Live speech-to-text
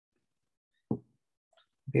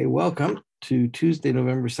Okay, welcome to Tuesday,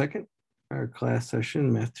 November 2nd, our class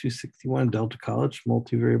session, Math 261, Delta College,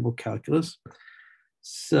 Multivariable Calculus.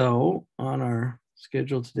 So on our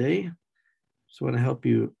schedule today, just want to help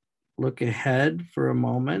you look ahead for a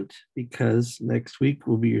moment because next week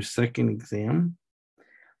will be your second exam.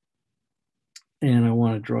 And I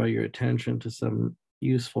want to draw your attention to some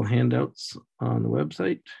useful handouts on the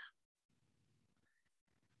website.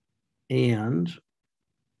 And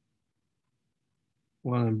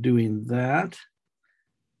while I'm doing that,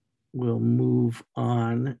 we'll move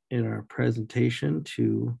on in our presentation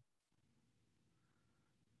to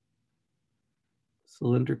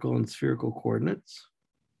cylindrical and spherical coordinates.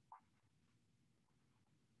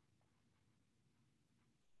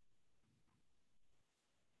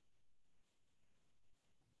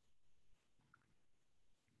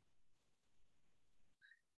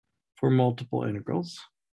 For multiple integrals.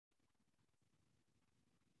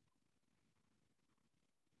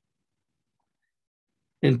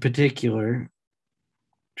 In particular,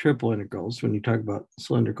 triple integrals when you talk about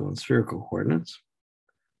cylindrical and spherical coordinates.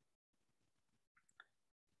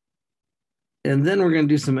 And then we're going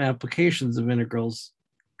to do some applications of integrals,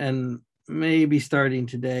 and maybe starting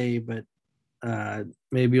today, but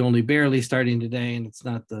maybe only barely starting today, and it's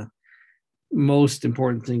not the most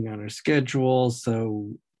important thing on our schedule.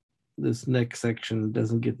 So this next section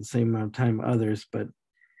doesn't get the same amount of time others, but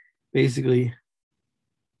basically,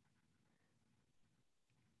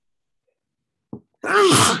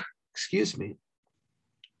 excuse me,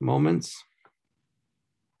 moments,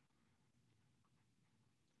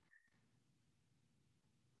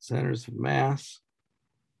 centers of mass,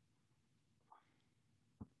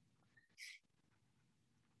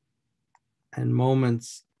 and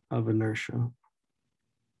moments of inertia.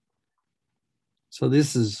 So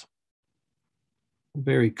this is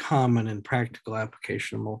very common in practical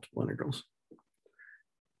application of multiple integrals.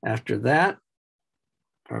 After that,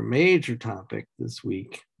 our major topic this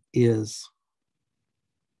week is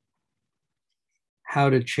how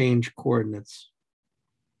to change coordinates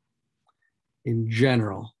in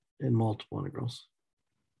general in multiple integrals.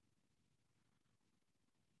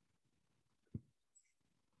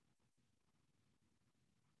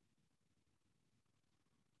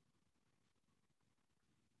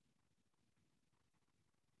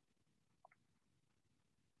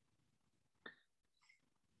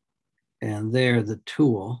 And there, the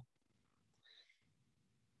tool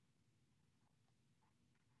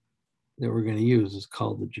that we're going to use is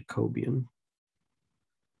called the Jacobian,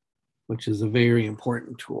 which is a very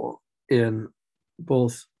important tool in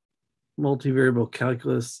both multivariable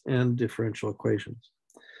calculus and differential equations.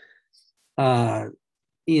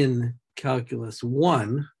 In calculus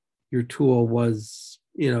 1, your tool was,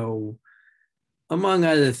 among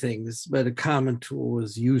other things, but a common tool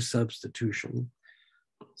was U substitution.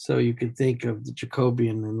 So you could think of the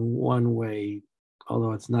Jacobian in one way,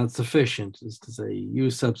 although it's not sufficient, is to say U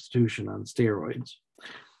substitution on steroids,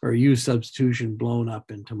 or U substitution blown up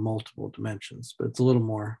into multiple dimensions, but it's a little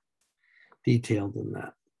more detailed than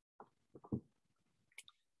that.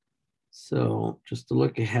 So just to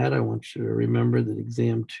look ahead, I want you to remember that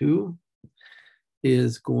exam 2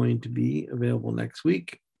 is going to be available next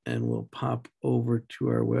week, and we'll pop over to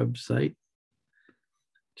our website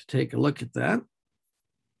to take a look at that.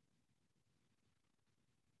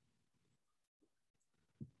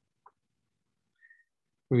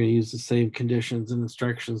 We're going to use the same conditions and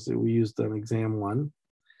instructions that we used on exam 1.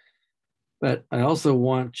 But I also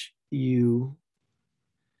want you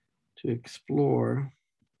to explore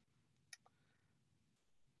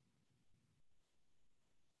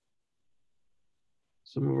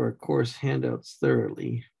some of our course handouts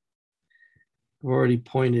thoroughly. I've already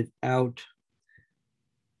pointed out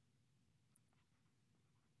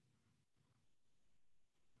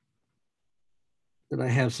that I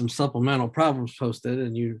have some supplemental problems posted,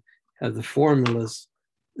 and you have the formulas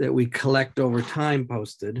that we collect over time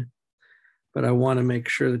posted. But I want to make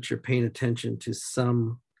sure that you're paying attention to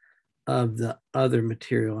some of the other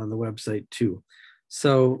material on the website too.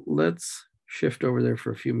 So let's shift over there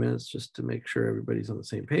for a few minutes just to make sure everybody's on the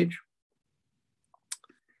same page.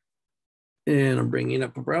 And I'm bringing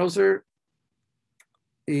up a browser,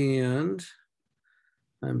 and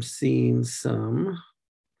I'm seeing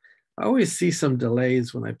I always see some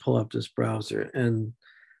delays when I pull up this browser. And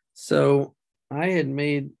so I had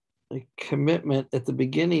made a commitment at the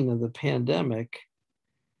beginning of the pandemic,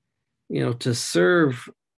 to serve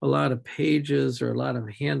a lot of pages or a lot of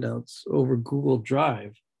handouts over Google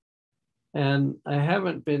Drive. And I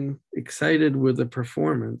haven't been excited with the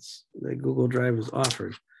performance that Google Drive has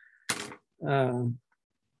offered.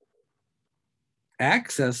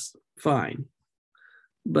 Access, fine.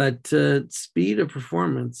 but speed of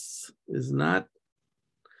performance is not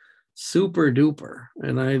super duper.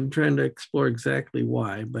 And I'm trying to explore exactly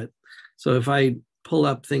why. But so if I pull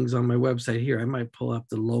up things on my website here, I might pull up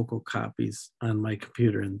the local copies on my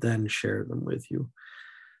computer and then share them with you.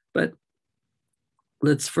 But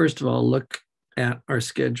let's first of all look at our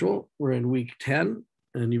schedule. We're in week 10,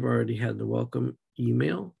 and you've already had the welcome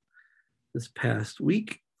email this past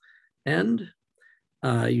week. And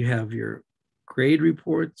you have your grade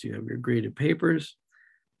reports, you have your graded papers.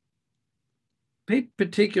 Pay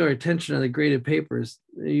particular attention on the graded papers.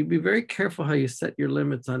 You be very careful how you set your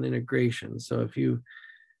limits on integration. So if you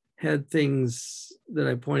had things that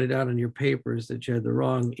I pointed out in your papers that you had the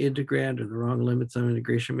wrong integrand or the wrong limits on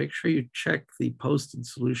integration, make sure you check the posted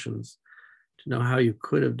solutions to know how you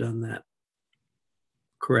could have done that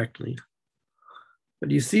correctly.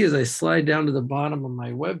 But you see, as I slide down to the bottom of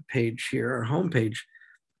my web page here, our homepage,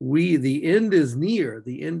 the end is near,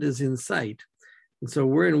 the end is in sight. And so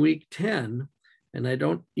we're in week 10, and I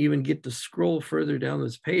don't even get to scroll further down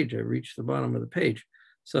this page. I reached the bottom of the page.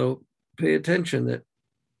 So pay attention that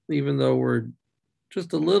even though we're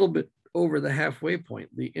just a little bit over the halfway point,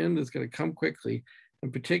 the end is going to come quickly.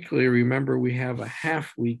 And particularly remember, we have a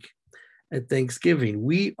half week at Thanksgiving.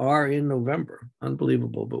 We are in November.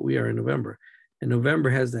 Unbelievable, but we are in November. And November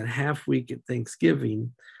has that half week at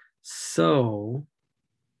Thanksgiving. So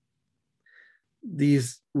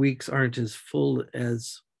these weeks aren't as full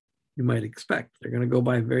as you might expect. They're going to go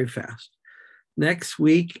by very fast. Next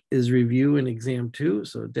week is review and exam 2.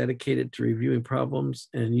 So dedicated to reviewing problems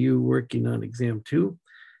and you working on exam 2.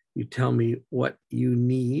 You tell me what you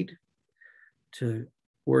need to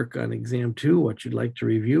work on exam 2, what you'd like to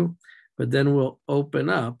review. But then we'll open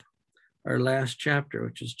up our last chapter,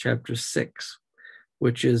 which is chapter 6,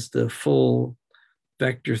 which is the full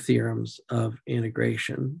vector theorems of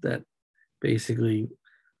integration that basically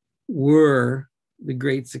were the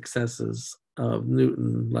great successes of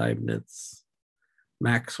Newton, Leibniz,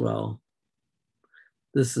 Maxwell.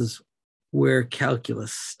 This is where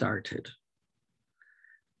calculus started,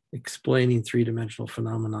 explaining three-dimensional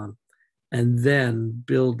phenomenon and then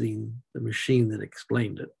building the machine that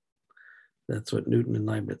explained it. That's what Newton and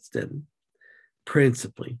Leibniz did,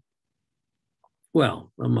 principally.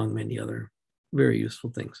 Well, among many other very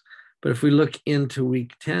useful things. But if we look into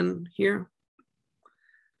week 10 here,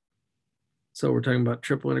 so we're talking about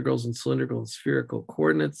triple integrals and cylindrical and spherical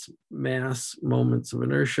coordinates, mass, moments of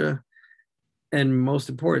inertia, and most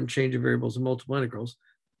important, change of variables and multiple integrals.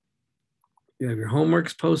 You have your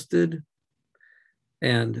homeworks posted,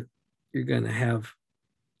 and you're going to have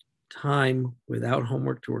time without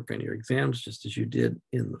homework to work on your exams, just as you did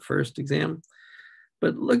in the first exam.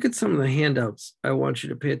 But look at some of the handouts. I want you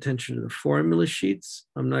to pay attention to the formula sheets.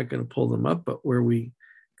 I'm not going to pull them up, but where we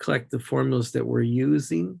collect the formulas that we're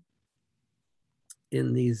using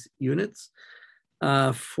in these units.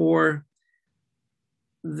 For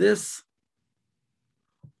this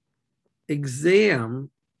exam,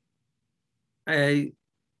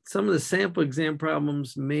 some of the sample exam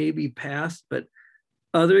problems may be passed, but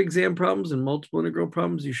other exam problems and multiple integral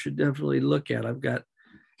problems you should definitely look at. I've got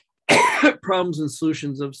problems and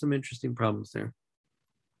solutions of some interesting problems there.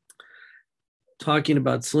 Talking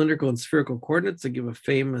about cylindrical and spherical coordinates, I give a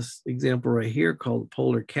famous example right here called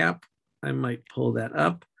polar cap. I might pull that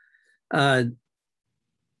up.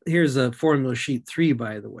 Here's a formula sheet 3,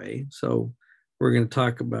 by the way. So we're going to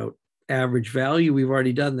talk about average value. We've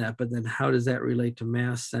already done that, but then how does that relate to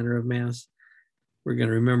mass, center of mass? We're going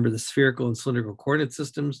to remember the spherical and cylindrical coordinate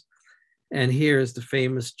systems. And here's the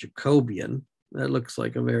famous Jacobian. That looks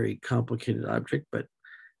like a very complicated object, but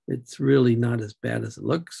it's really not as bad as it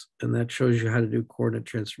looks. And that shows you how to do coordinate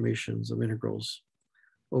transformations of integrals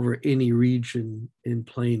over any region in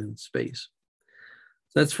plane and space.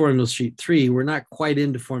 So that's formula sheet 3. We're not quite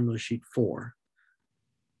into formula sheet 4.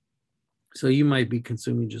 So you might be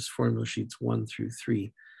consuming just formula sheets 1 through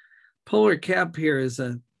 3. Polar cap here is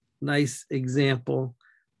a nice example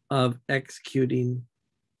of executing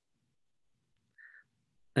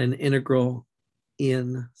an integral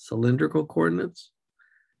in cylindrical coordinates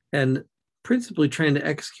and principally trying to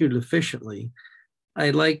execute it efficiently.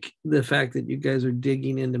 I like the fact that you guys are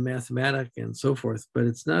digging into mathematics and so forth, but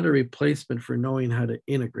it's not a replacement for knowing how to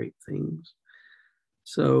integrate things.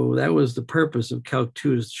 So that was the purpose of Calc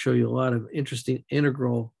 2, is to show you a lot of interesting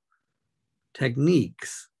integral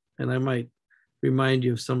techniques. And I might remind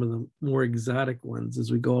you of some of the more exotic ones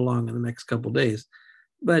as we go along in the next couple of days.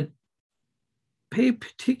 But pay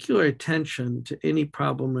particular attention to any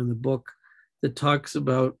problem in the book that talks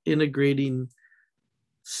about integrating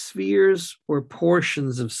spheres or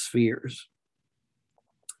portions of spheres.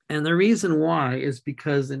 And the reason why is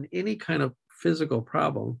because in any kind of physical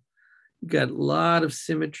problem, you've got a lot of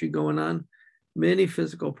symmetry going on. Many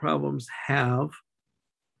physical problems have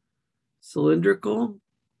cylindrical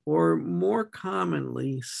or more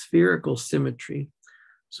commonly spherical symmetry.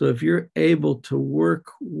 So if you're able to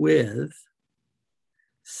work with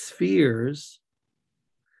spheres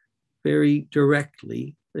very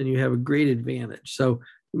directly, then you have a great advantage. So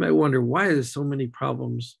you might wonder why there's so many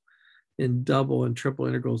problems in double and triple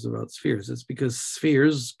integrals about spheres. It's because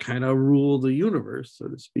spheres kind of rule the universe, so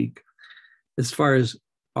to speak, as far as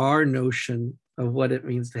our notion of what it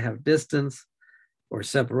means to have distance or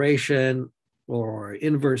separation or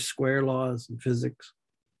inverse square laws in physics.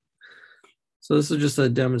 So this is just a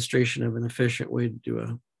demonstration of an efficient way to do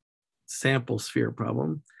a sample sphere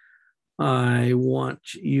problem. I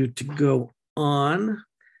want you to go on,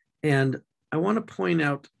 and I want to point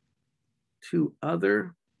out two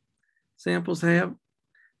other samples I have.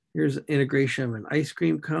 Here's an integration of an ice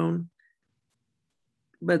cream cone.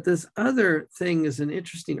 But this other thing is an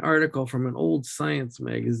interesting article from an old science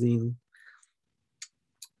magazine,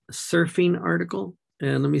 a surfing article.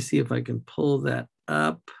 And let me see if I can pull that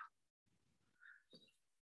up.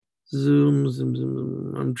 Zoom, zoom,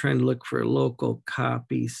 zoom. I'm trying to look for a local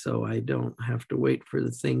copy so I don't have to wait for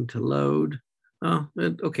the thing to load. Oh,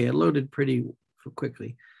 okay, it loaded pretty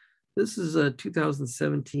quickly. This is a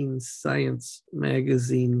 2017 Science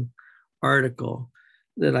magazine article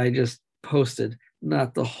that I just posted,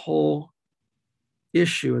 not the whole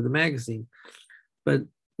issue of the magazine, but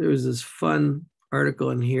there was this fun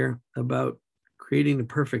article in here about creating the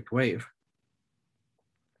perfect wave.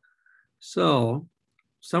 So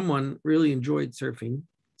someone really enjoyed surfing,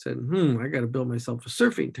 said, I got to build myself a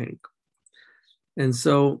surfing tank. And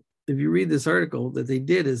so if you read this article, that they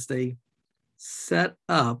did is they set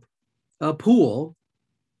up a pool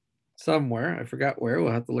somewhere, I forgot where,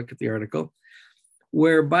 we'll have to look at the article,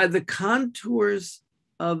 where by the contours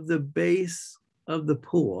of the base of the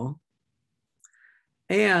pool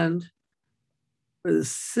and the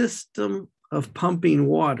system of pumping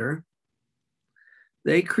water,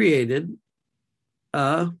 they created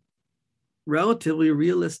a relatively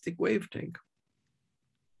realistic wave tank.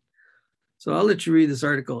 So I'll let you read this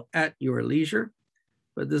article at your leisure,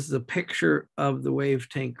 but this is a picture of the wave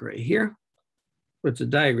tank right here. It's a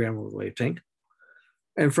diagram of the wave tank.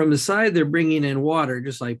 And from the side, they're bringing in water,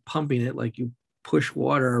 just like pumping it, like you push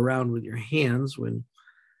water around with your hands when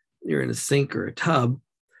you're in a sink or a tub.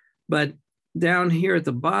 But down here at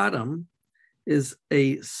the bottom is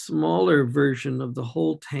a smaller version of the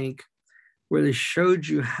whole tank where they showed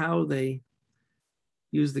you how they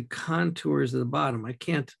use the contours of the bottom. I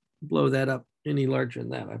can't blow that up any larger than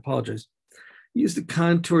that. I apologize. Use the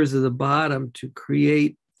contours of the bottom to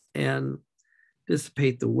create and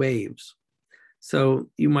dissipate the waves. So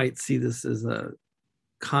you might see this as a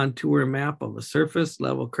contour map of a surface,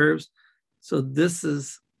 level curves. So this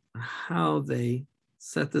is how they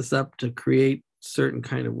set this up to create certain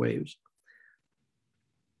kind of waves.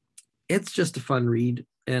 It's just a fun read.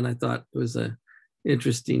 And I thought it was an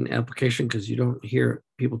interesting application because you don't hear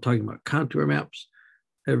people talking about contour maps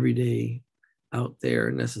every day out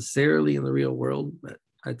there necessarily in the real world, but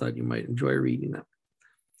I thought you might enjoy reading that.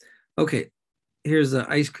 Okay, here's an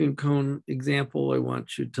ice cream cone example I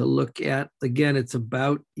want you to look at. Again, it's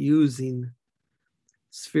about using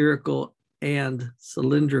spherical and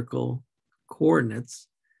cylindrical coordinates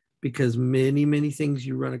because many, many things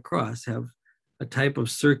you run across have a type of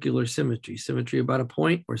circular symmetry, symmetry about a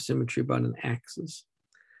point or symmetry about an axis.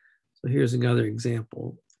 So here's another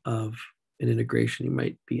example of an integration you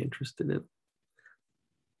might be interested in.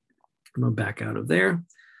 I'm gonna back out of there.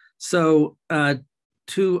 So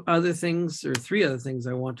two other things or three other things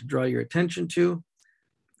I want to draw your attention to.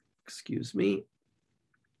 Excuse me.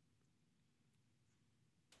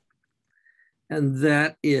 And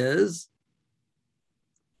that is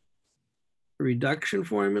reduction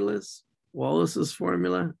formulas, Wallace's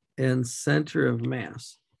formula, and center of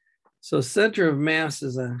mass. So center of mass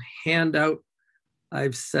is a handout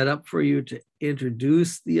I've set up for you to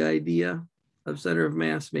introduce the idea of center of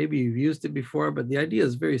mass. Maybe you've used it before, but the idea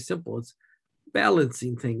is very simple. It's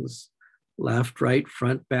balancing things, left, right,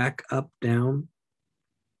 front, back, up, down.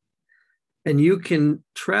 And you can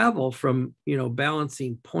travel from,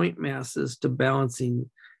 balancing point masses to balancing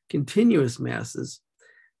continuous masses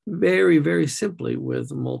very, very simply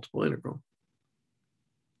with a multiple integral.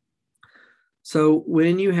 So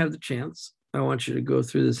when you have the chance, I want you to go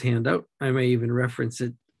through this handout. I may even reference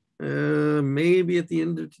it maybe at the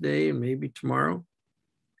end of today and maybe tomorrow.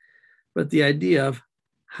 But the idea of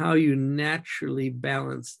how you naturally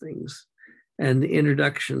balance things and the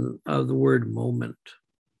introduction of the word moment.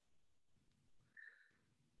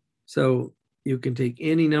 So you can take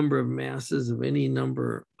any number of masses of any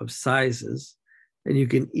number of sizes, and you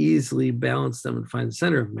can easily balance them and find the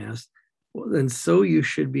center of mass. Well, then so you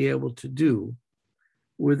should be able to do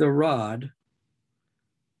with a rod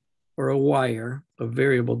or a wire of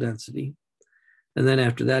variable density. And then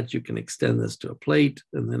after that, you can extend this to a plate.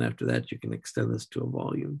 And then after that, you can extend this to a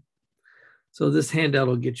volume. So this handout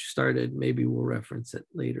will get you started. Maybe we'll reference it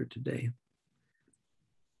later today.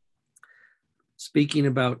 Speaking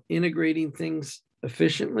about integrating things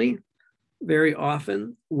efficiently, very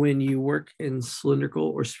often when you work in cylindrical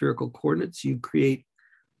or spherical coordinates, you create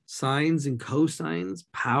sines and cosines,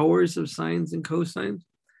 powers of sines and cosines.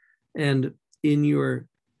 And in your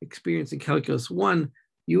experience in Calculus 1,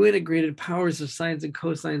 you integrated powers of sines and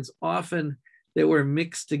cosines often that were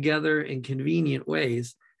mixed together in convenient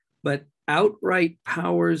ways, but outright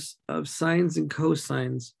powers of sines and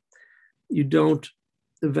cosines, you don't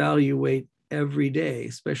evaluate every day,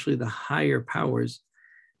 especially the higher powers.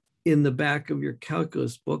 In the back of your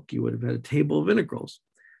calculus book, you would have had a table of integrals,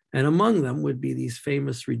 and among them would be these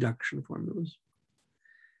famous reduction formulas.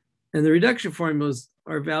 And the reduction formulas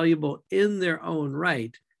are valuable in their own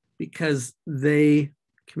right because they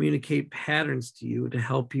communicate patterns to you to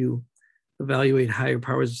help you evaluate higher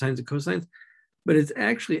powers of sines and cosines, but it's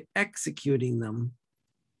actually executing them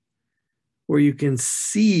where you can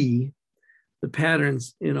see the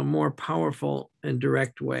patterns in a more powerful and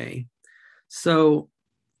direct way. So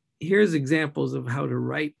here's examples of how to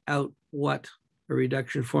write out what a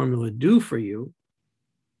reduction formula do for you.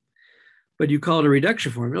 But you call it a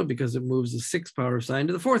reduction formula because it moves the sixth power of sine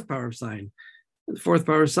to the fourth power of sine, the fourth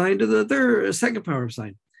power of sine to the second power of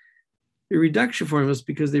sine. The reduction formulas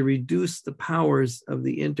because they reduce the powers of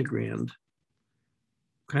the integrand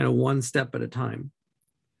kind of one step at a time.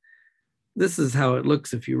 This is how it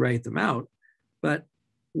looks if you write them out. But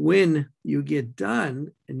when you get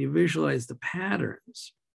done and you visualize the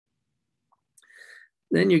patterns,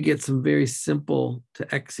 then you get some very simple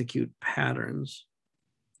to execute patterns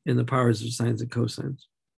in the powers of sines and cosines.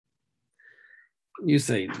 You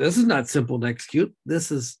say, this is not simple to execute.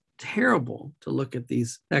 This is terrible to look at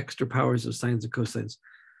these extra powers of sines and cosines.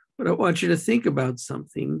 But I want you to think about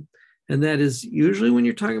something, and that is usually when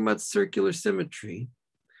you're talking about circular symmetry,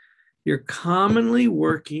 you're commonly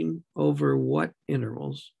working over what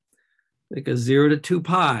intervals? Like a 0 to 2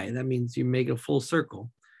 pi, that means you make a full circle,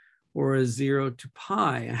 or a 0 to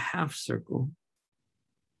pi, a half circle,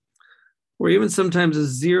 or even sometimes a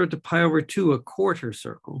 0 to pi over 2, a quarter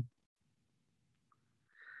circle.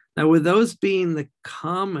 Now, with those being the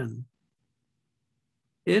common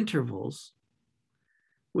intervals,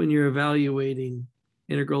 when you're evaluating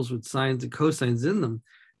integrals with sines and cosines in them,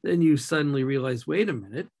 then you suddenly realize, wait a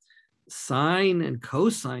minute, sine and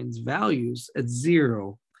cosines values at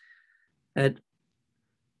 0, at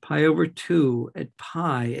pi over 2, at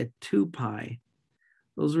pi, at 2 pi,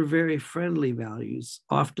 those are very friendly values,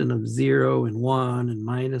 often of 0 and 1 and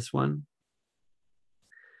 -1.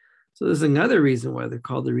 So there's another reason why they're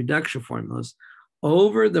called the reduction formulas.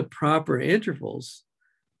 Over the proper intervals,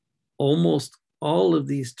 almost all of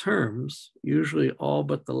these terms, usually all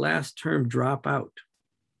but the last term, drop out.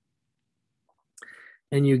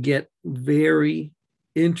 And you get very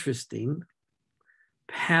interesting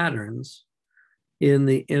patterns in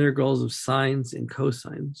the integrals of sines and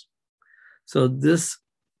cosines. So this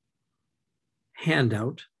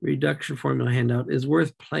handout, reduction formula handout, is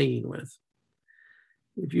worth playing with.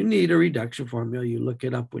 If you need a reduction formula, you look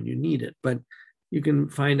it up when you need it, but you can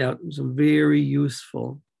find out some very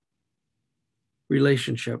useful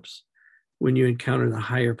relationships when you encounter the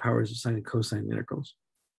higher powers of sine and cosine integrals.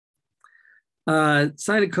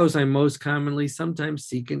 Sine and cosine most commonly, sometimes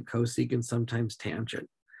secant, cosecant, sometimes tangent.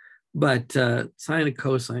 But sine and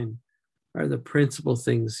cosine are the principal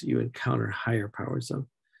things you encounter higher powers of.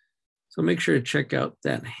 So make sure to check out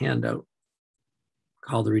that handout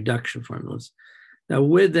called the reduction formulas. Now,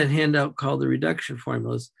 with that handout called the reduction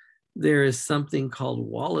formulas, there is something called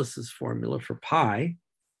Wallace's formula for pi,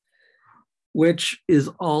 which is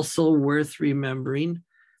also worth remembering,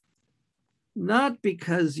 not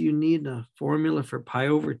because you need a formula for pi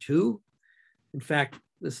over 2. In fact,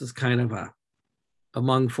 this is kind of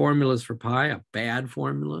among formulas for pi, a bad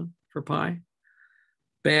formula for pi.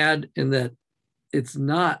 Bad in that it's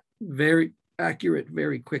not very accurate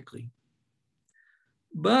very quickly.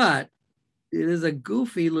 But it is a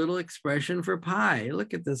goofy little expression for pi.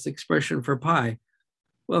 Look at this expression for pi.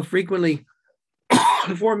 Well, frequently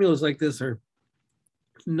formulas like this are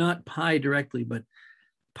not pi directly, but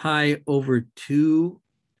pi over 2.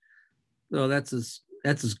 So that's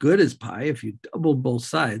as good as pi if you double both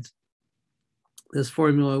sides. This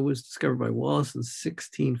formula was discovered by Wallace in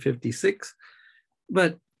 1656.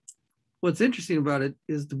 But what's interesting about it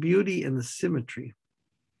is the beauty and the symmetry.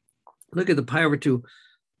 Look at the pi over 2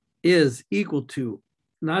 is equal to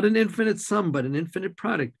not an infinite sum, but an infinite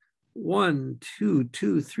product. 1, 2,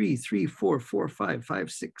 2, 3, 3, 4, 4, 5,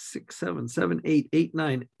 5, 6, 6, 7, 7, 8, 8,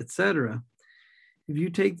 9, etc. If you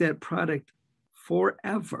take that product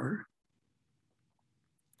forever,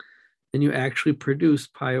 then you actually produce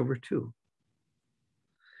pi over 2.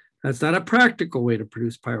 That's not a practical way to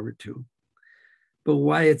produce pi over 2. But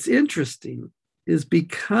why it's interesting is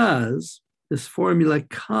because this formula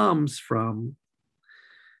comes from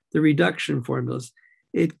the reduction formulas.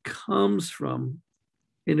 It comes from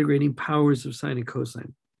integrating powers of sine and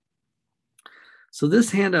cosine. So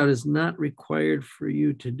this handout is not required for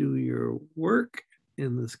you to do your work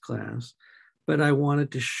in this class, but I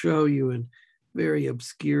wanted to show you a very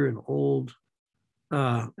obscure and old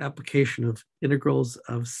application of integrals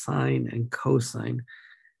of sine and cosine.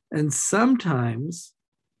 And sometimes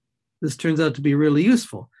this turns out to be really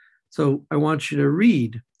useful. So I want you to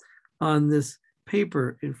read on this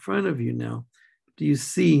paper in front of you now. Do you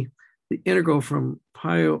see the integral from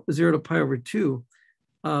 0 to pi over 2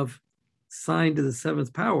 of sine to the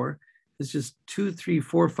 7th power is just 2, 3,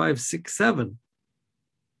 4, 5, 6, 7.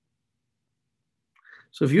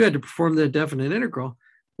 So if you had to perform that definite integral,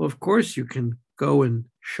 well, of course you can go and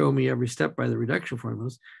show me every step by the reduction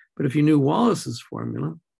formulas. But if you knew Wallace's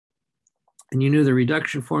formula and you knew the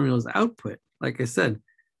reduction formula's output, like I said,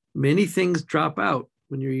 many things drop out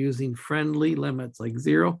when you're using friendly limits like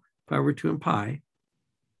 0, pi over 2, and pi.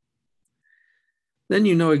 Then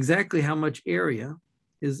you know exactly how much area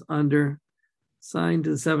is under sine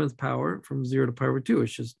to the 7th power from 0 to pi over 2.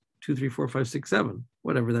 It's just 2, 3, 4, 5, 6, 7,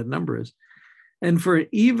 whatever that number is. And for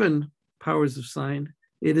even powers of sine,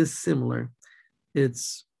 it is similar.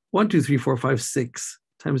 It's 1, 2, 3, 4, 5, 6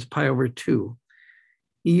 times pi over 2.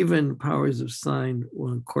 Even powers of sine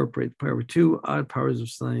will incorporate pi over 2. Odd powers of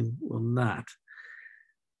sine will not.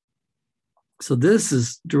 So this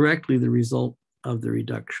is directly the result of the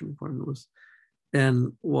reduction formulas.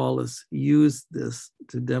 And Wallace used this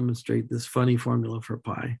to demonstrate this funny formula for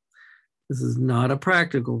pi. This is not a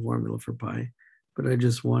practical formula for pi, but I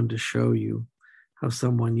just wanted to show you how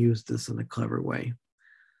someone used this in a clever way.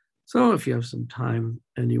 So if you have some time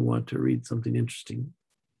and you want to read something interesting,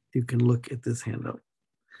 you can look at this handout.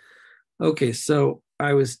 Okay, so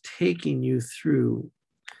I was taking you through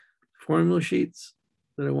formula sheets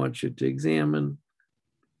that I want you to examine,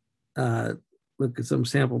 look at some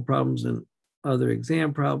sample problems and other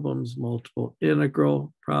exam problems, multiple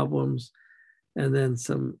integral problems, and then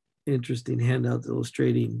some interesting handouts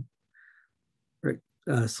illustrating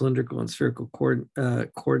cylindrical and spherical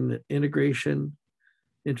coordinate integration,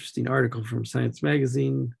 interesting article from Science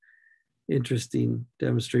Magazine, interesting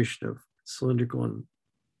demonstration of cylindrical and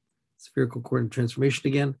spherical coordinate transformation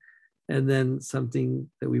again, and then something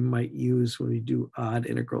that we might use when we do odd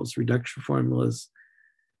integrals, reduction formulas,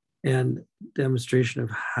 and demonstration of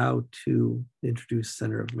how to introduce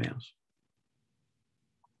center of mass.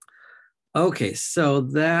 Okay, so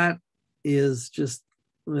that is just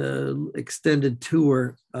an extended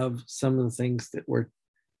tour of some of the things that we're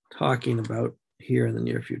talking about here in the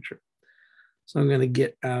near future. So I'm going to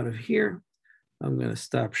get out of here. I'm going to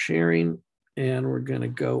stop sharing, and we're going to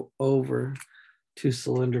go over to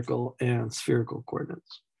cylindrical and spherical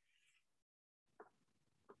coordinates.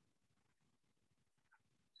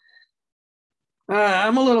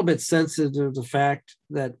 I'm a little bit sensitive to the fact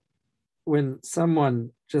that when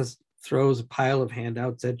someone just throws a pile of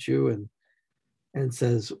handouts at you and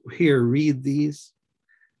says, here, read these,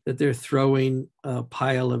 that they're throwing a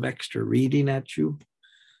pile of extra reading at you.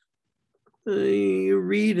 You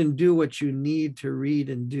read and do what you need to read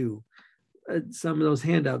and do. Some of those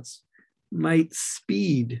handouts might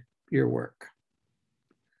speed your work.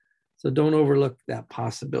 So don't overlook that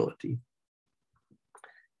possibility.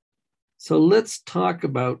 So let's talk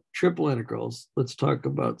about triple integrals. Let's talk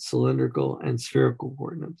about cylindrical and spherical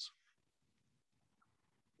coordinates.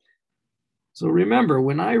 So remember,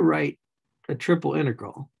 when I write a triple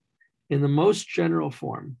integral in the most general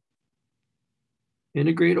form,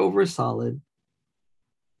 integrate over a solid,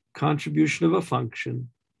 contribution of a function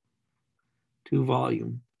to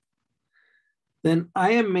volume, then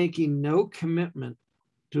I am making no commitment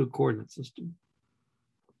to a coordinate system.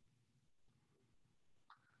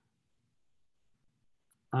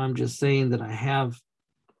 I'm just saying that I have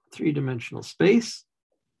three-dimensional space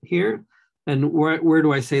here. And where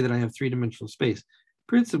do I say that I have three-dimensional space?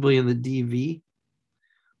 Principally in the dv,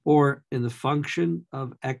 or in the function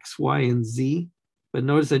of x, y, and z. But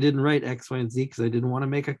notice I didn't write x, y, and z because I didn't want to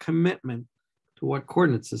make a commitment to what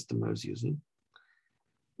coordinate system I was using.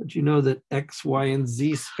 But you know that X, Y, and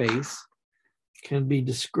Z space can be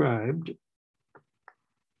described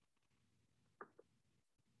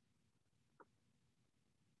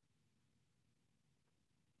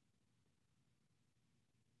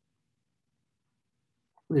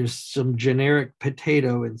there's some generic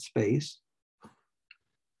potato in space.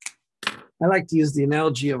 I like to use the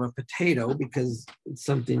analogy of a potato because it's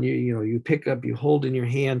something you pick up, you hold in your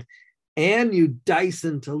hand, and you dice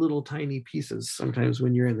into little tiny pieces sometimes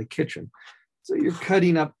when you're in the kitchen. So you're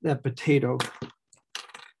cutting up that potato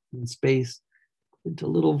in space into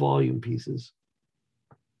little volume pieces.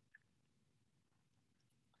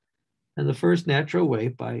 And the first natural way,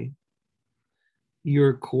 by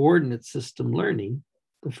your coordinate system learning,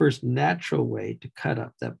 the first natural way to cut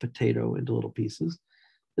up that potato into little pieces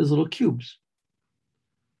is little cubes.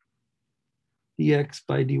 dx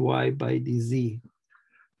by dy by dz.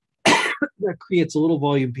 That creates a little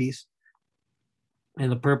volume piece.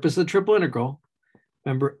 And the purpose of the triple integral,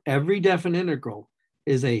 remember, every definite integral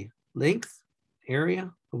is a length,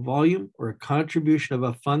 area, a volume, or a contribution of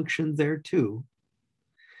a function thereto,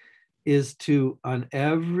 is to, on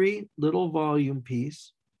every little volume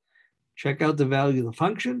piece, check out the value of the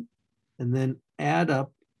function, and then add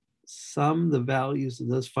up, sum the values of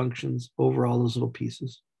those functions over all those little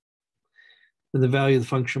pieces. And the value of the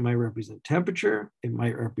function might represent temperature, it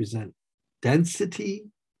might represent density,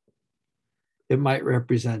 it might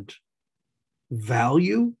represent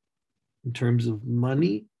value in terms of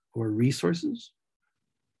money or resources.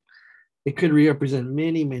 It could represent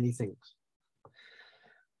many, many things.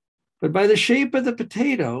 But by the shape of the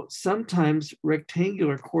potato, sometimes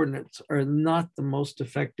rectangular coordinates are not the most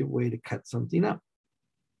effective way to cut something up.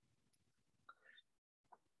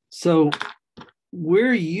 So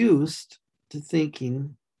we're used to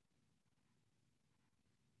thinking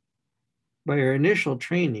by our initial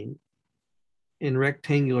training in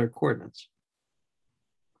rectangular coordinates.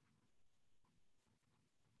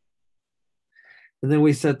 And then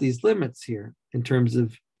we set these limits here in terms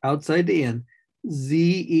of outside to in,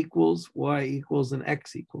 z equals, y equals, and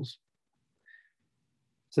x equals.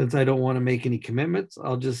 Since I don't want to make any commitments,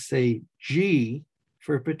 I'll just say G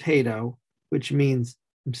for potato, which means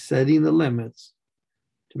I'm setting the limits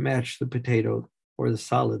to match the potato or the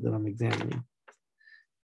solid that I'm examining.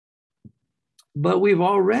 But we've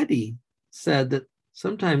already said that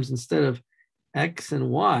sometimes instead of X and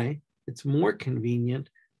Y, it's more convenient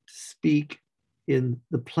to speak in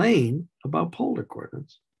the plane about polar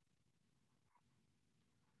coordinates.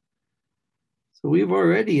 So we've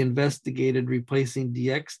already investigated replacing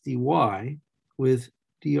dx dy with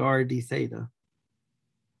dr d theta.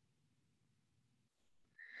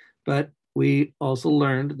 But we also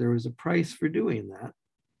learned there was a price for doing that.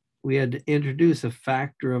 We had to introduce a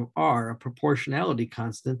factor of r, a proportionality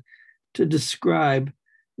constant, to describe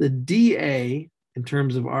the dA in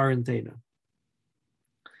terms of r and theta.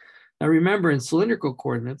 Now remember, in cylindrical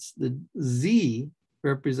coordinates, the z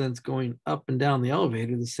represents going up and down the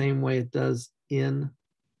elevator the same way it does in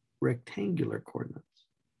rectangular coordinates.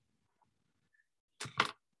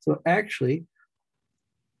 So actually,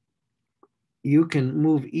 you can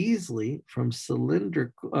move easily from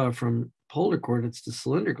from polar coordinates to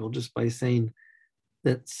cylindrical just by saying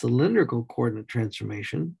that cylindrical coordinate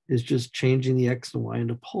transformation is just changing the x and y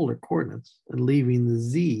into polar coordinates and leaving the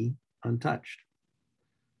z untouched.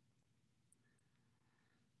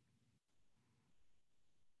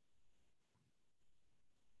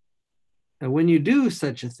 And when you do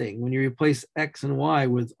such a thing, when you replace x and y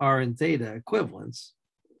with r and theta equivalents,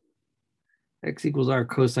 x equals r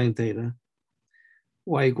cosine theta,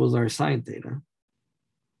 y equals r sine theta,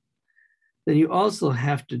 then you also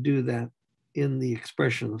have to do that in the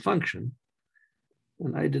expression of the function.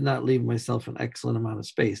 And I did not leave myself an excellent amount of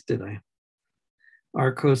space, did I?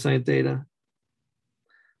 R cosine theta,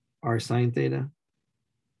 r sine theta,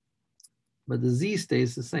 but the z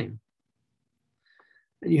stays the same.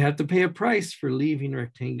 And you have to pay a price for leaving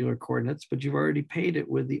rectangular coordinates, but you've already paid it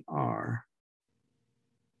with the r.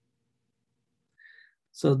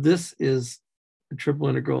 So this is a triple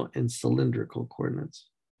integral in cylindrical coordinates.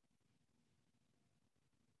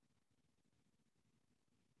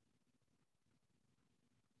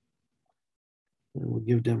 And we'll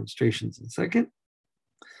give demonstrations in a second.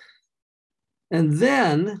 And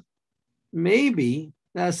then maybe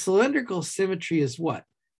cylindrical symmetry is what?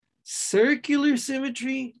 Circular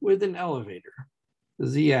symmetry with an elevator, the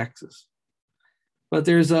z-axis. But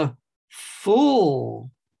there's a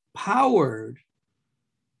full powered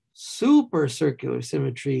super circular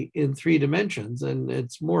symmetry in 3 dimensions, and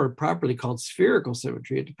it's more properly called spherical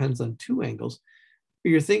symmetry. It depends on 2 angles.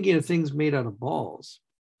 you're thinking of things made out of balls.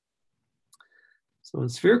 So in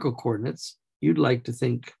spherical coordinates, you'd like to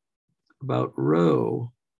think about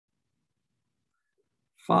rho,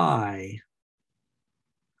 phi,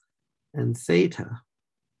 and theta.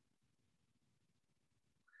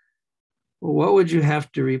 Well, what would you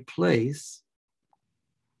have to replace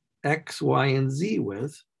x, y, and z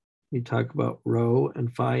with? You talk about rho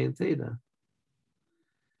and phi and theta.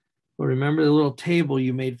 Well, remember the little table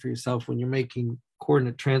you made for yourself when you're making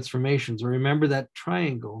coordinate transformations, or remember that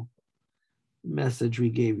triangle message we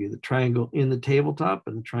gave you, the triangle in the tabletop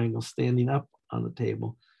and the triangle standing up on the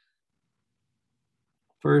table.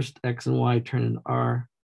 First, x and y turn into r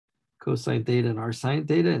cosine theta and r sine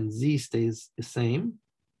theta, and z stays the same.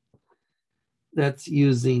 That's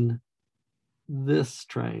using this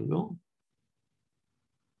triangle,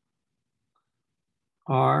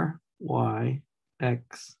 r, y,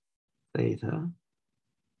 x, theta.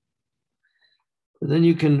 But then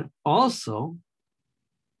you can also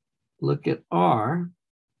look at r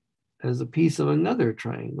as a piece of another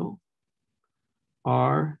triangle,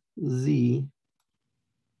 r, z,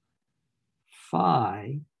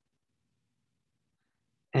 phi,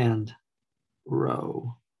 and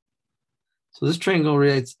rho. So this triangle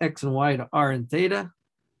relates x and y to r and theta.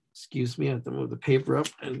 Excuse me, I have to move the paper up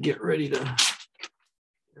and get ready to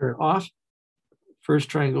tear it off. First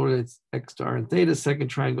triangle relates x to r and theta. Second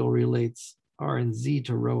triangle relates r and z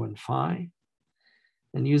to rho and phi.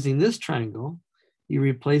 And using this triangle, you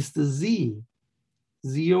replace the z.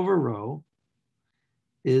 Z over rho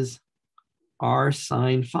is r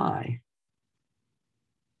sine phi.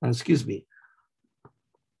 Excuse me.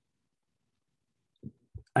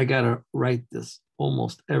 I got to write this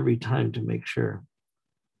almost every time to make sure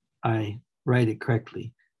I write it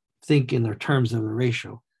correctly. Think in the terms of the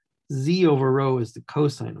ratio. Z over rho is the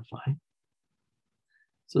cosine of phi.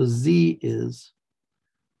 So z is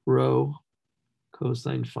rho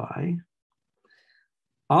cosine phi.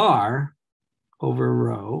 R over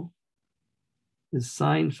rho is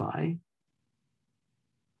sine phi.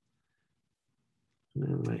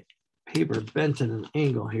 My paper bent at an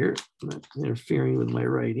angle here. That's interfering with my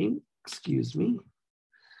writing. Excuse me.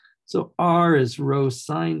 So R is rho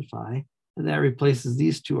sine phi, and that replaces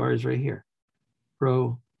these two R's right here.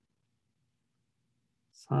 Rho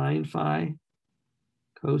sine phi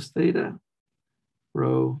cos theta,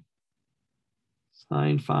 rho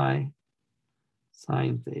sine phi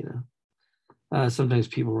sine theta. Sometimes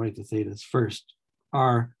people write the thetas first.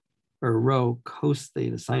 R or rho cos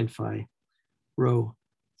theta sine phi, rho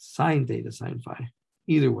sine theta sine phi.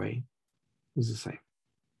 Either way is the same.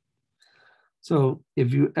 So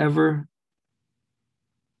if you ever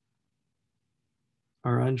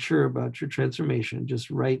are unsure about your transformation, just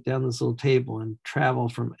write down this little table and travel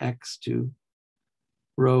from x to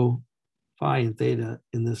rho, phi, and theta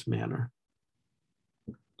in this manner.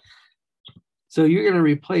 So you're going to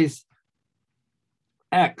replace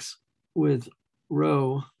x with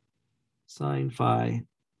rho sine phi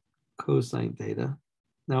cosine theta.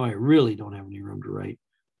 Now I really don't have any room to write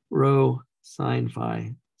rho sine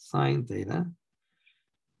phi sine theta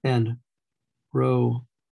and rho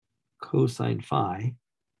cosine phi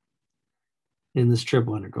in this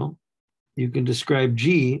triple integral. You can describe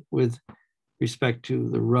g with respect to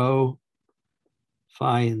the rho,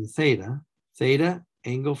 phi, and theta. Theta,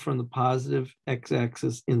 angle from the positive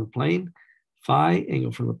x-axis in the plane. Phi,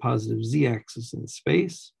 angle from the positive z-axis in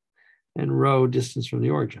space. And rho, distance from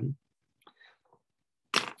the origin.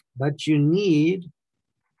 But you need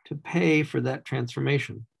to pay for that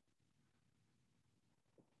transformation.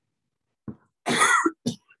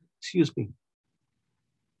 Excuse me.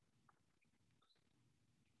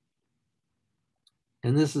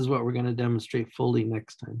 And this is what we're going to demonstrate fully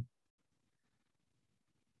next time.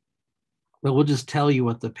 But we'll just tell you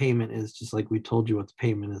what the payment is, just like we told you what the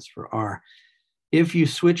payment is for R. If you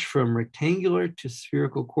switch from rectangular to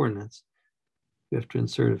spherical coordinates, you have to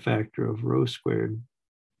insert a factor of rho squared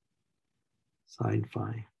sine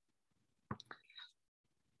phi.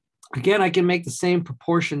 Again, I can make the same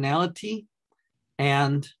proportionality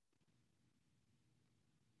and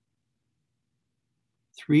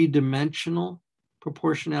three-dimensional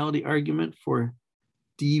proportionality argument for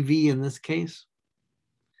dV in this case.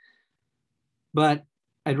 But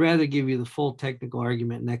I'd rather give you the full technical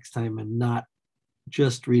argument next time and not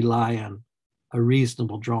just rely on a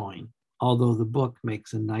reasonable drawing, although the book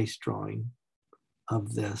makes a nice drawing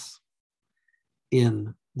of this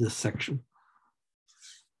in this section.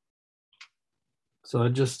 So I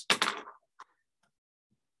just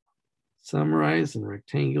summarize in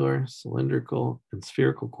rectangular, cylindrical, and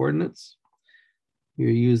spherical coordinates. You're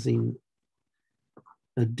using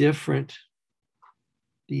a different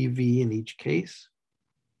dV in each case.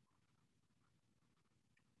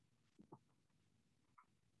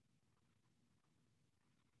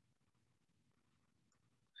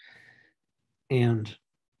 And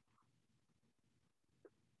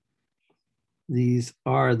these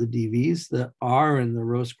are the dVs. The r and the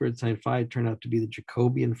rho squared sine phi turn out to be the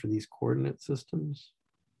Jacobian for these coordinate systems.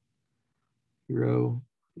 Rho,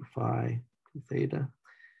 phi, theta.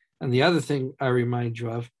 And the other thing I remind you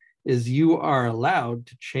of is you are allowed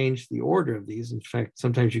to change the order of these. In fact,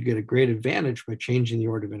 sometimes you get a great advantage by changing the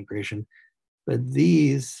order of integration. But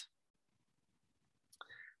these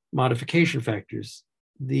modification factors,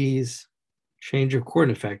 these change of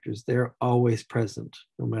coordinate factors, they're always present,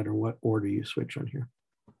 no matter what order you switch on here.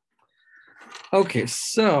 Okay,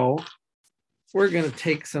 so we're going to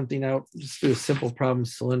take something out, just do a simple problem,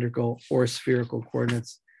 cylindrical or spherical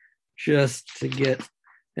coordinates, just to get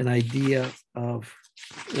an idea of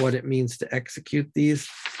what it means to execute these.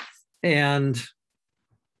 And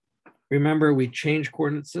remember, we change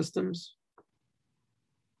coordinate systems.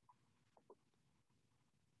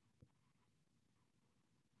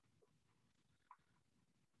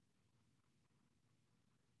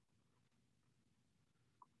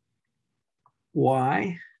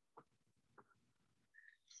 Why?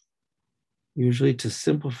 Usually to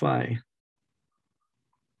simplify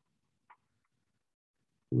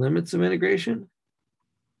limits of integration.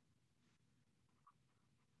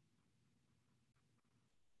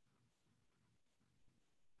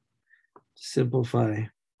 Simplify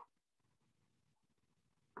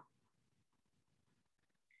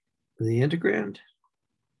the integrand.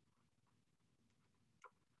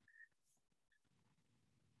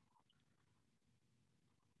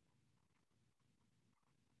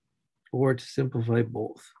 Or to simplify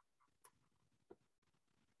both.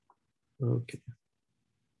 Okay.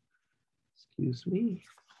 Excuse me.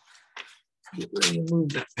 Get ready to move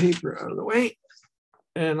that paper out of the way.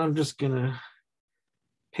 And I'm just gonna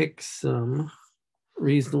pick some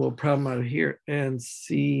reasonable problem out of here and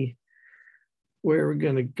see where we're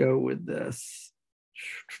gonna go with this.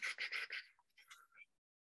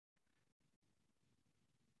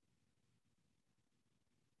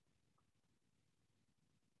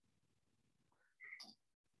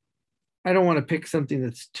 I don't want to pick something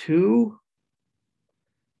that's too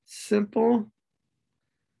simple,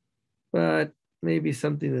 but maybe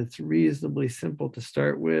something that's reasonably simple to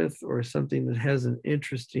start with, or something that has an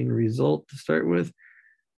interesting result to start with.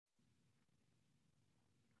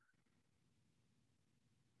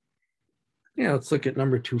 Yeah, let's look at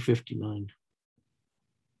number 259.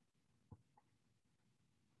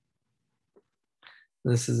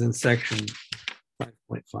 This is in section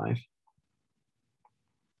 5.5.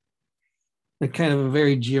 A kind of a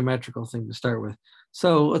very geometrical thing to start with.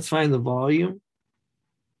 So let's find the volume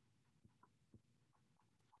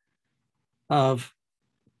of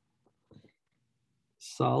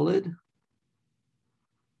solid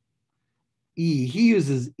E. He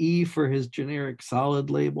uses E for his generic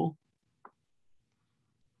solid label,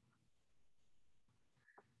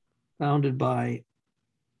 bounded by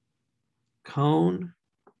cone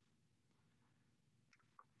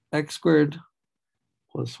x squared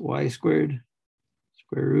plus y squared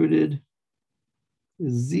square rooted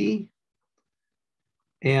is z,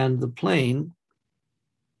 and the plane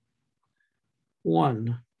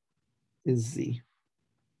 1 is z.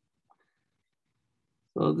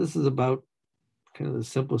 So this is about kind of the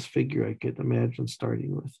simplest figure I could imagine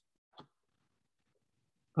starting with,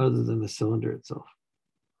 other than the cylinder itself.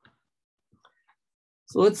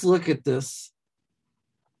 So let's look at this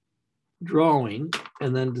drawing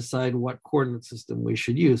and then decide what coordinate system we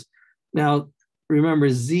should use. Now, remember,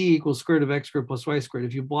 z equals square root of x squared plus y squared.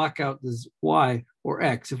 If you block out this y or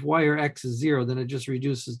x, if y or x is 0, then it just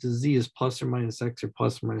reduces to z is plus or minus x or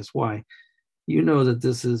plus or minus y. You know that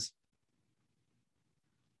this is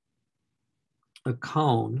a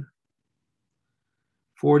cone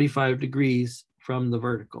 45 degrees from the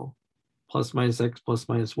vertical, plus minus x plus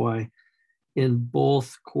minus y in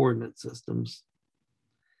both coordinate systems.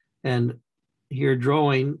 And here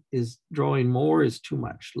drawing more is too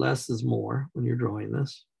much. Less is more when you're drawing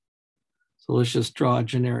this. So let's just draw a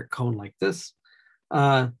generic cone like this.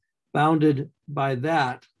 Bounded by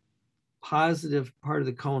that positive part of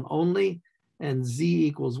the cone only, and z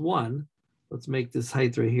equals 1. Let's make this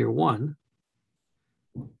height right here 1.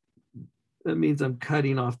 That means I'm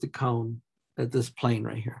cutting off the cone at this plane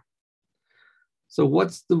right here. So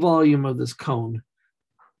what's the volume of this cone?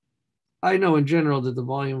 I know in general that the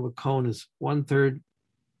volume of a cone is 1/3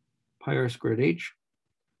 pi r squared h,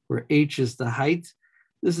 where h is the height.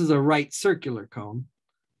 This is a right circular cone,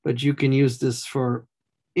 but you can use this for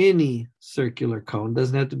any circular cone.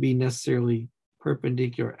 Doesn't have to be necessarily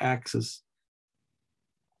perpendicular axis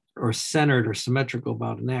or centered or symmetrical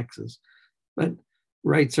about an axis, but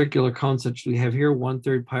right circular cone such as we have here,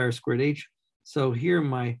 1/3 pi r squared h. So here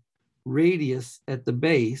my radius at the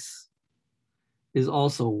base is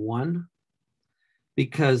also 1,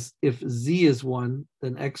 because if z is 1,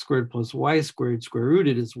 then x squared plus y squared square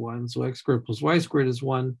rooted is 1. So x squared plus y squared is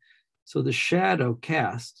 1. So the shadow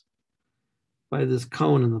cast by this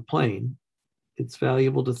cone in the plane, it's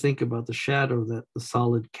valuable to think about the shadow that the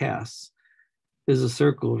solid casts is a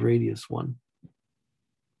circle of radius 1.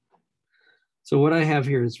 So what I have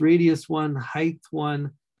here is radius 1, height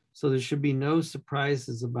 1. So there should be no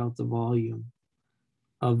surprises about the volume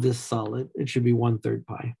of this solid. It should be 1/3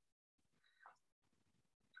 pi.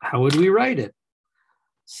 How would we write it?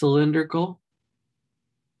 Cylindrical,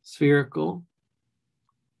 spherical,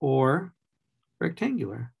 or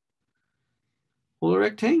rectangular? Well,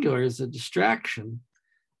 rectangular is a distraction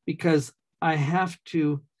because I have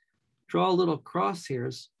to draw little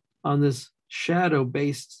crosshairs on this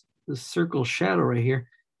shadow-based, this circle shadow right here,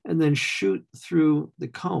 and then shoot through the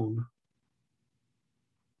cone.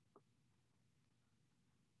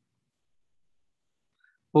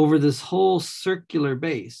 Over this whole circular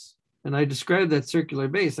base. And I describe that circular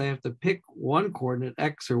base, I have to pick one coordinate,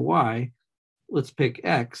 x or y. Let's pick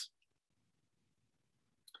x.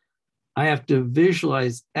 I have to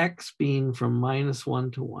visualize x being from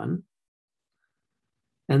 -1 to 1.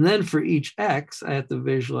 And then for each x, I have to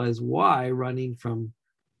visualize y running from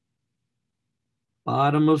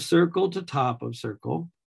bottom of circle to top of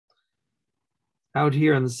circle. Out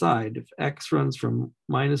here on the side, if x runs from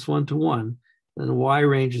 -1 to 1, then y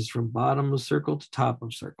ranges from bottom of circle to top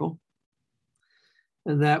of circle.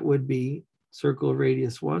 And that would be circle of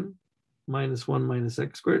radius 1, -1 minus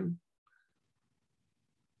x squared,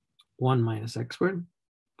 1 minus x squared,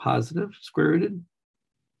 positive, square rooted.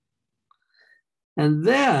 And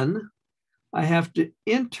then I have to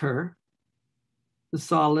enter the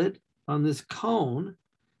solid on this cone,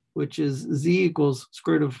 which is z equals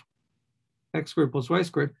square root of x squared plus y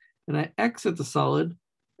squared. And I exit the solid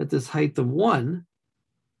at this height of 1,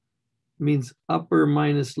 means upper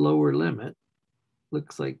minus lower limit,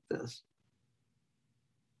 looks like this.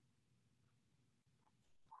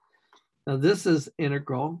 Now this is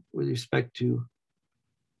integral with respect to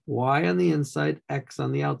y on the inside, x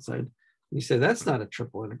on the outside. You say that's not a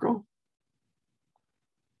triple integral.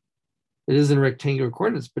 It is in rectangular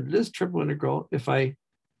coordinates, but it is triple integral if I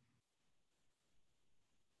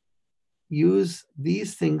use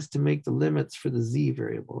these things to make the limits for the z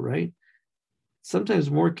variable, right? Sometimes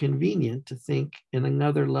more convenient to think in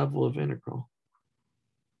another level of integral.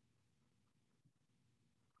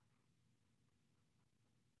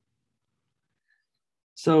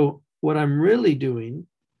 So what I'm really doing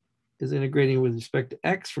is integrating with respect to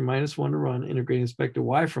x from -1 to 1, integrating with respect to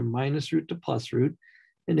y from minus root to plus root,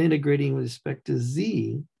 and integrating with respect to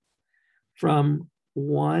z from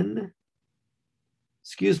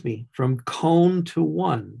from cone to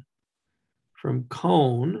 1. From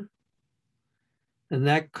cone, and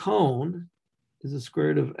that cone is the square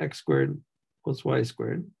root of x squared plus y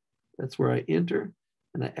squared. That's where I enter,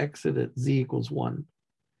 and I exit at z equals 1.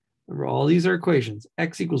 Remember, all these are equations.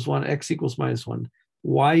 X equals 1, x equals -1,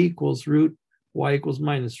 y equals root, y equals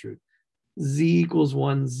minus root, z equals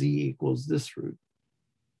 1, z equals this root.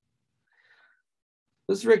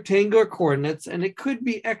 This is rectangular coordinates, and it could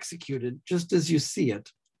be executed just as you see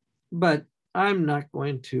it, but I'm not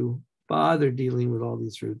going to bother dealing with all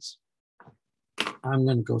these roots. I'm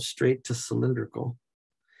going to go straight to cylindrical,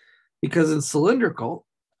 because in cylindrical,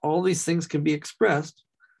 all these things can be expressed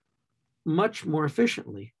much more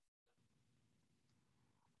efficiently.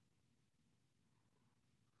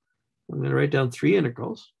 I'm going to write down 3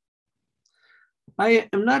 integrals. I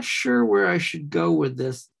am not sure where I should go with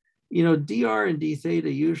this. You know, dr and d theta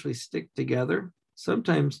usually stick together.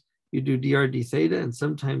 Sometimes you do dr d theta, and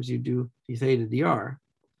sometimes you do d theta dr.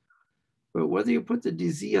 But whether you put the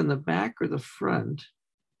dz on the back or the front,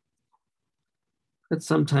 that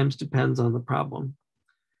sometimes depends on the problem.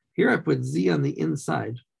 Here I put z on the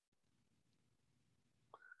inside.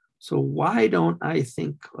 So why don't I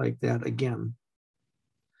think like that again?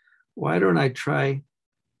 Why don't I try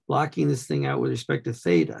blocking this thing out with respect to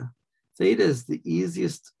theta? Theta is the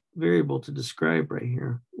easiest variable to describe right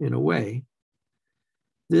here in a way.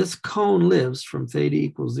 This cone lives from theta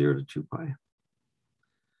equals 0 to 2 pi.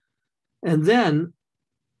 And then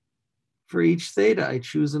for each theta, I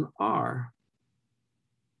choose an r,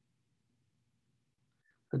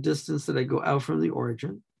 a distance that I go out from the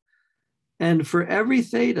origin. And for every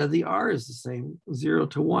theta, the r is the same, 0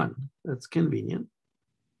 to 1. That's convenient.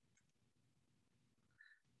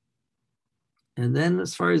 And then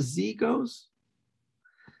as far as z goes,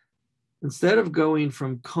 instead of going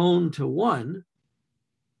from cone to 1,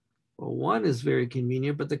 well, 1 is very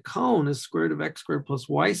convenient, but the cone is square root of x squared plus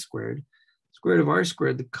y squared, square root of r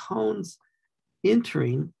squared. The cone's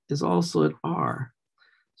entering is also at r.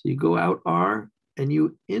 So you go out r and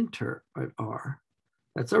you enter at r.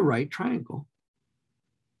 That's a right triangle.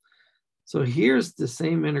 So here's the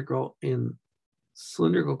same integral in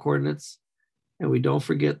cylindrical coordinates, and we don't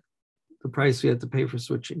forget the price we have to pay for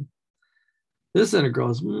switching. This integral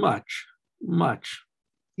is much, much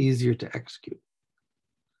easier to execute.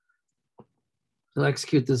 I'll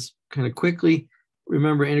execute this kind of quickly.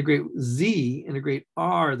 Remember, integrate z, integrate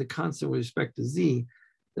r, the constant with respect to z,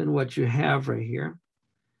 then what you have right here.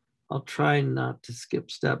 I'll try not to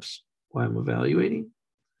skip steps while I'm evaluating,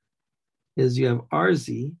 is you have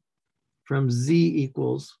rz from z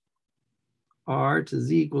equals r to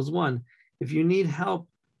z equals 1. If you need help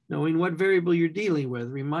knowing what variable you're dealing with,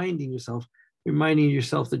 reminding yourself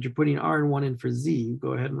that you're putting r and 1 in for z,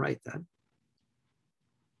 go ahead and write that.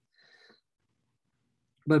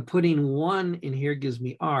 But putting 1 in here gives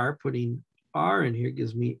me r, putting r in here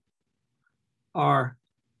gives me r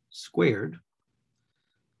squared,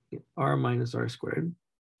 r minus r squared,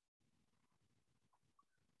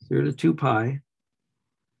 0 to 2 pi,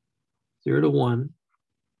 0 to 1,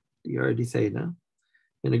 dr d theta.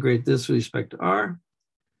 Integrate this with respect to r,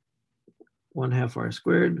 1/2 r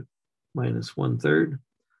squared minus 1/3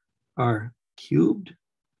 r cubed,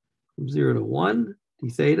 from 0 to 1 d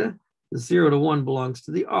theta. The 0 to 1 belongs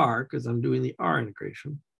to the r because I'm doing the r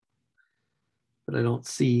integration, but I don't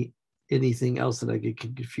see anything else that I get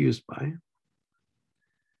confused by.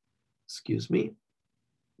 Excuse me.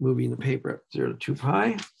 Moving the paper up 0 to 2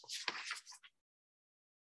 pi.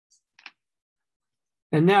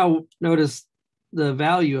 And now notice the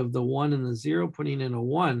value of the 1 and the 0, putting in a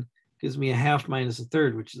 1 gives me a 1/2 minus a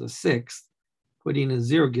 1/3, which is a 1/6. Putting in a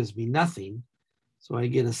 0 gives me nothing. So I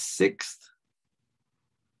get a 1/6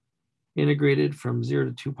 integrated from 0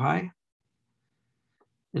 to 2 pi.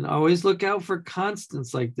 And always look out for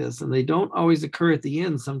constants like this. And they don't always occur at the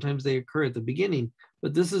end. Sometimes they occur at the beginning.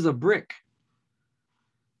 But this is a brick.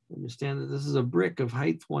 Understand that this is a brick of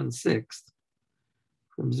height 1/6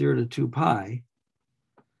 from 0 to 2 pi.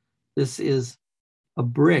 This is a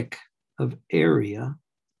brick of area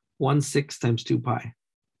 1/6 times 2 pi.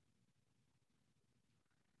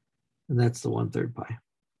 And that's the 1/3 pi.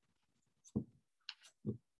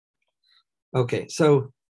 Okay,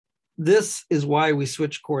 so this is why we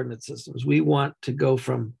switch coordinate systems. We want to go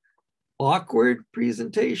from awkward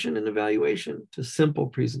presentation and evaluation to simple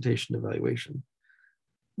presentation and evaluation.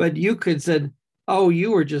 But you could said, oh,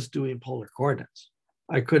 you were just doing polar coordinates.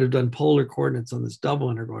 I could have done polar coordinates on this double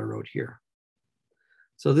integral I wrote here.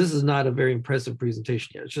 So this is not a very impressive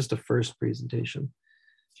presentation yet. It's just a first presentation.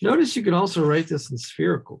 Notice you could also write this in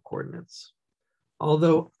spherical coordinates,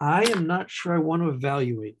 although I am not sure I want to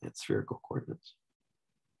evaluate at spherical coordinates.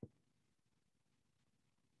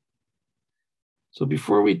 So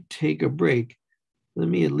before we take a break, let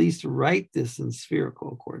me at least write this in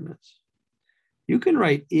spherical coordinates. You can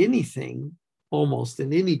write anything almost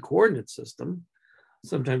in any coordinate system.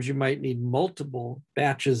 Sometimes you might need multiple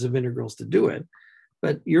batches of integrals to do it,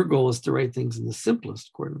 but your goal is to write things in the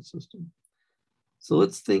simplest coordinate system. So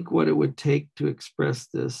let's think what it would take to express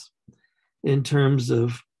this in terms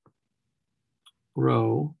of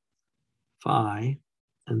rho, phi,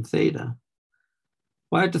 and theta.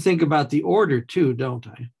 Well, I have to think about the order too, don't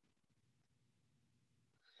I?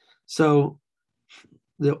 So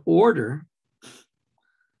the order,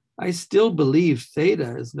 I still believe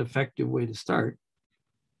theta is an effective way to start,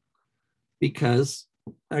 because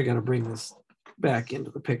I got to bring this back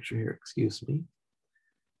into the picture here, excuse me,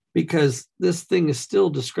 because this thing is still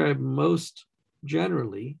described most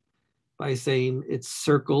generally by saying it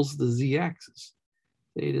circles the z-axis.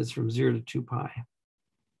 Theta is from 0 to 2 pi.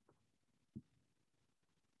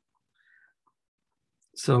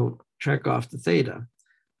 So check off the theta.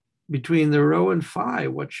 Between the rho and phi,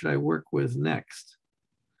 what should I work with next?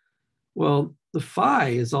 Well, the phi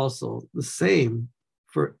is also the same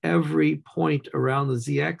for every point around the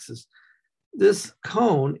z-axis. This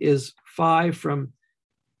cone is phi from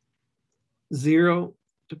 0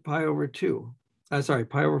 to pi over 2.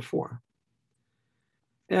 Pi over 4.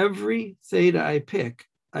 Every theta I pick,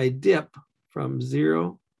 I dip from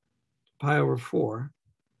 0 to pi over 4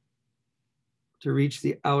 to reach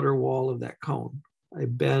the outer wall of that cone. I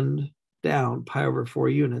bend down pi over 4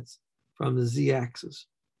 units from the z-axis.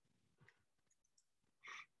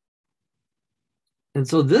 And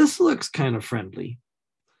so this looks kind of friendly.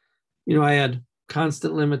 You know, I had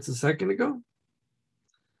constant limits a second ago.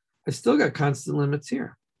 I still got constant limits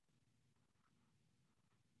here.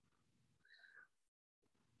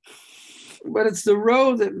 But it's the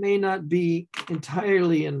row that may not be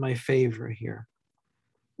entirely in my favor here.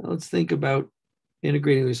 Now let's think about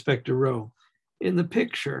integrating with respect to row. In the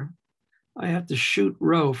picture, I have to shoot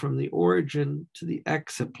row from the origin to the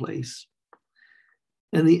exit place.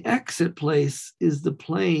 And the exit place is the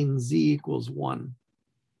plane z equals 1.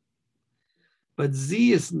 But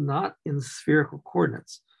z is not in spherical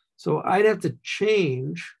coordinates. So I'd have to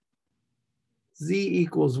change z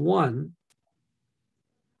equals 1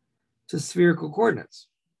 to spherical coordinates.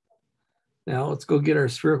 Now let's go get our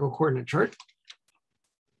spherical coordinate chart.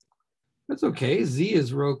 That's okay, z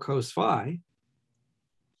is rho cos phi.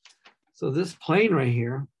 So this plane right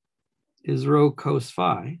here is rho cos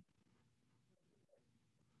phi.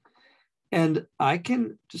 And I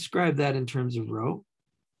can describe that in terms of rho.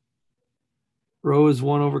 Rho is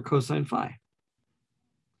 1 over cosine phi.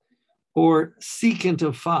 Or secant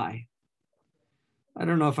of phi. I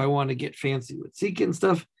don't know if I want to get fancy with secant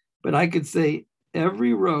stuff, but I could say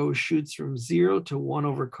every row shoots from 0 to 1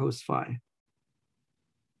 over cos phi.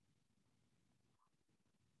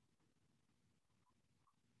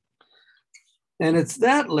 And it's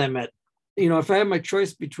that limit, if I have my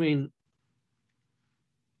choice between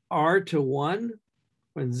r to 1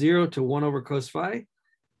 and 0 to 1 over cos phi,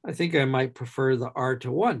 I think I might prefer the r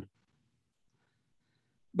to 1.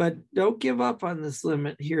 But don't give up on this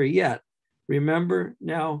limit here yet. Remember,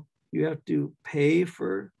 now you have to pay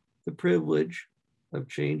for the privilege of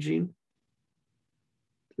changing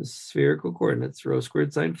the spherical coordinates, rho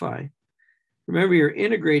squared sine phi. Remember, you're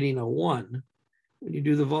integrating a 1. When you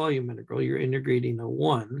do the volume integral, you're integrating a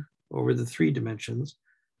 1 over the 3 dimensions,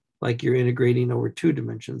 like you're integrating over 2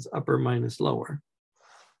 dimensions, upper minus lower.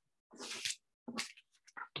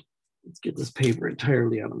 Let's get this paper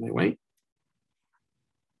entirely out of my way.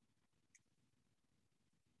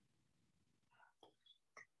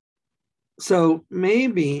 So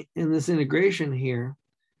maybe in this integration here,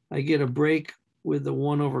 I get a break with the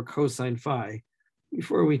 1 over cosine phi.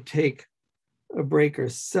 Before we take a break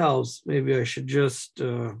ourselves, maybe I should just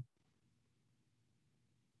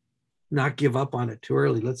not give up on it too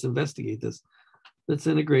early. Let's investigate this. Let's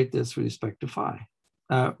integrate this with respect to phi,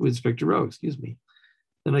 with respect to rho, excuse me.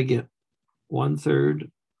 Then I get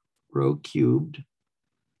 1/3 rho cubed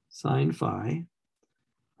sine phi.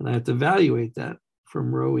 And I have to evaluate that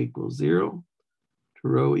from rho equals 0 to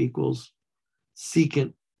rho equals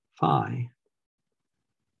secant phi.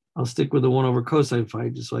 I'll stick with the 1 over cosine phi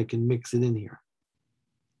just so I can mix it in here.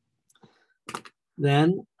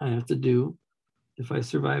 Then I have to do, if I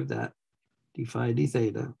survive that, d phi d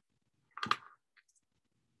theta,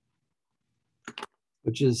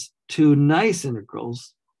 which is 2 nice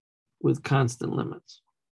integrals with constant limits.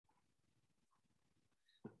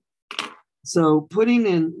 So putting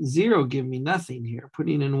in 0 give me nothing here.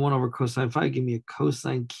 Putting in 1 over cosine phi give me a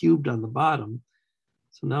cosine cubed on the bottom.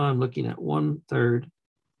 So now I'm looking at 1/3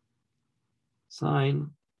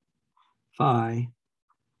 sine phi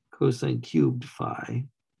cosine cubed phi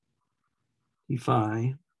d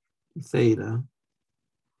phi d theta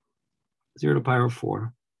 0 to pi over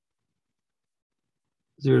 4,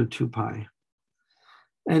 0 to 2 pi.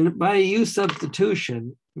 And by u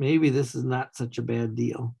substitution, maybe this is not such a bad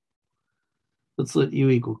deal. Let's let u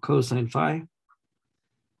equal cosine phi.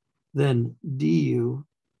 Then du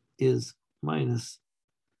is minus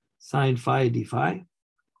sine phi d phi,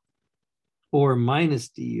 or minus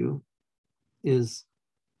du is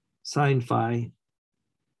sine phi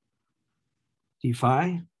d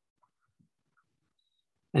phi.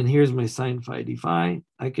 And here's my sine phi d phi.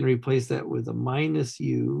 I can replace that with a minus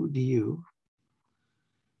u du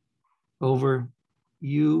over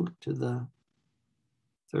u to the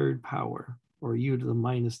 3rd power, or u to the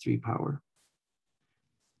minus 3 power.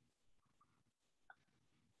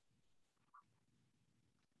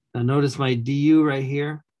 Now notice my du right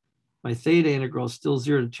here, my theta integral is still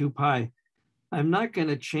 0 to 2 pi. I'm not going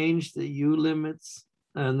to change the u limits,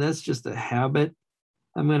 and that's just a habit.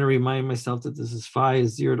 I'm going to remind myself that this is phi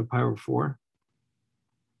is 0 to pi over 4.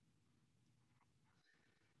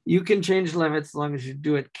 You can change limits as long as you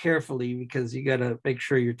do it carefully, because you got to make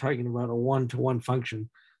sure you're talking about a 1-to-1 function.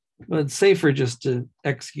 But it's safer just to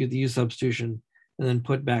execute the u substitution and then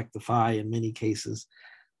put back the phi in many cases.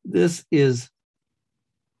 This is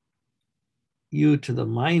u to the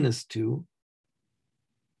minus 2.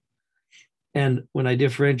 And when I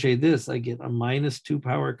differentiate this, I get a minus 2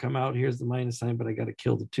 power come out. Here's the minus sign, but I got to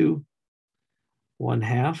kill the 2.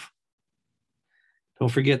 1/2.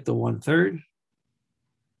 Don't forget the 1/3.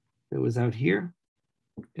 It was out here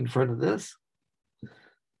in front of this.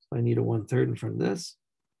 So I need a 1/3 in front of this.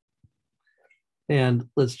 And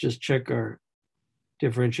let's just check our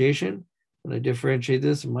differentiation. When I differentiate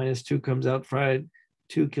this, minus 2 comes out fried.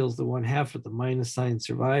 2 kills the 1/2, but the minus sign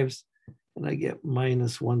survives. And I get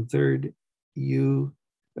minus 1/3 u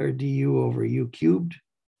or du over u cubed.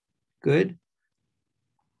 Good.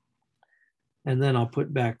 And then I'll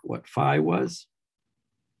put back what phi was.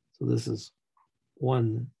 So this is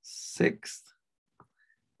 1/6.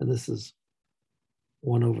 And this is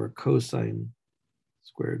 1 over cosine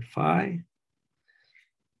squared phi.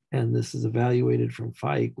 And this is evaluated from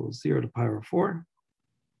phi equals 0 to pi over 4.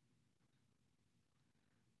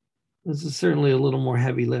 This is certainly a little more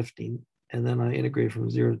heavy lifting. And then I integrate from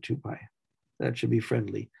 0 to 2 pi. That should be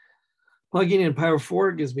friendly. Plugging in pi over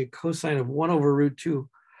 4 gives me cosine of 1 over root 2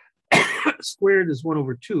 squared is 1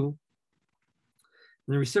 over 2.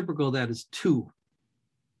 And the reciprocal of that is 2.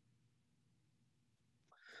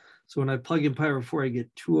 So when I plug in pi over 4, I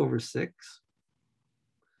get 2 over 6.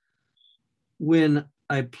 When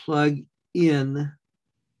I plug in,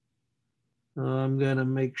 I'm going to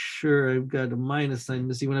make sure I've got a minus sign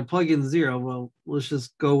missing. When I plug in 0, well, let's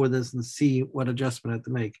just go with this and see what adjustment I have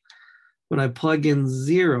to make. When I plug in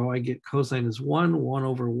 0, I get cosine is 1, 1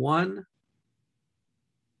 over 1.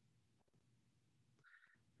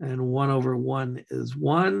 And 1 over 1 is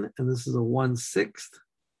 1. And this is a 1/6.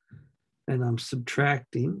 And I'm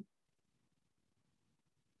subtracting.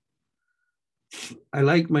 I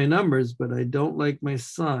like my numbers, but I don't like my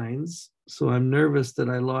signs. So I'm nervous that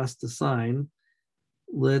I lost a sign.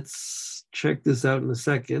 Let's check this out in a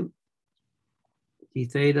second. D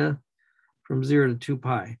theta from 0 to 2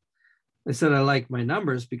 pi. I said I like my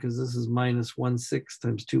numbers because this is minus 1/6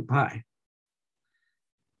 times 2 pi,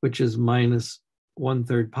 which is minus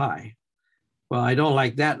 1/3 pi. Well, I don't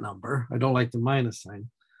like that number. I don't like the minus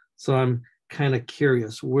sign. So I'm kind of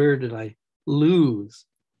curious, where did I lose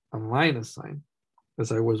a minus sign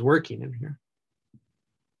as I was working in here?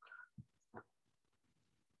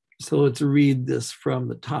 So let's read this from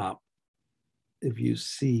the top. If you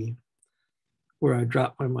see where I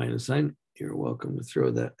dropped my minus sign, you're welcome to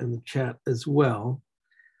throw that in the chat as well.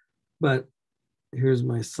 But here's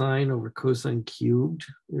my sine over cosine cubed.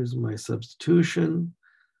 Here's my substitution.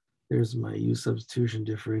 There's my u substitution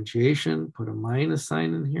differentiation. Put a minus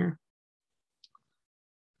sign in here.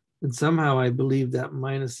 And somehow I believe that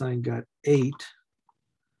minus sign got 8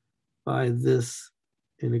 by this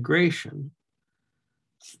integration,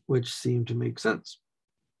 which seemed to make sense.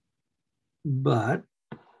 But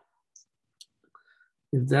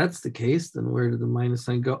if that's the case, then where did the minus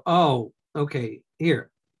sign go? Oh, okay,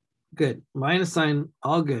 here. Good. Minus sign,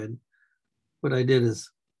 all good. What I did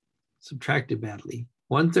is subtracted badly.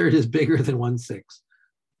 1/3 is bigger than 1/6.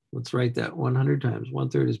 Let's write that 100 times.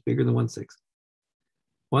 1/3 is bigger than 1/6.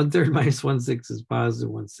 1/3 minus 1/6 is positive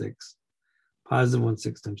 1/6. Positive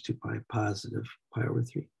 1/6 times 2 pi, positive pi over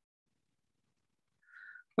 3.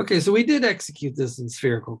 Okay, so we did execute this in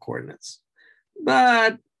spherical coordinates.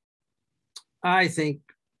 But I think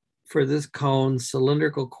for this cone,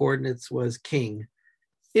 cylindrical coordinates was king,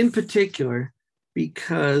 in particular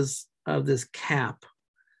because of this cap,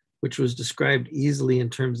 which was described easily in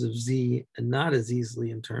terms of z and not as easily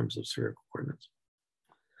in terms of spherical coordinates.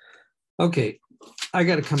 Okay, I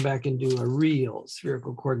got to come back and do a real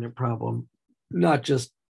spherical coordinate problem, not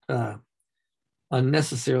just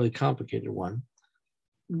unnecessarily complicated one,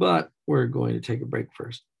 but we're going to take a break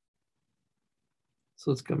first.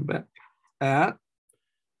 So let's come back at,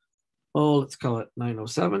 let's call it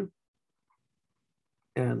 9:07,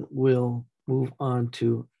 and we'll move on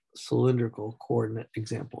to cylindrical coordinate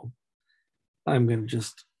example. I'm going to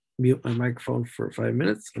just mute my microphone for 5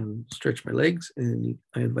 minutes and stretch my legs, and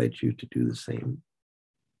I invite you to do the same.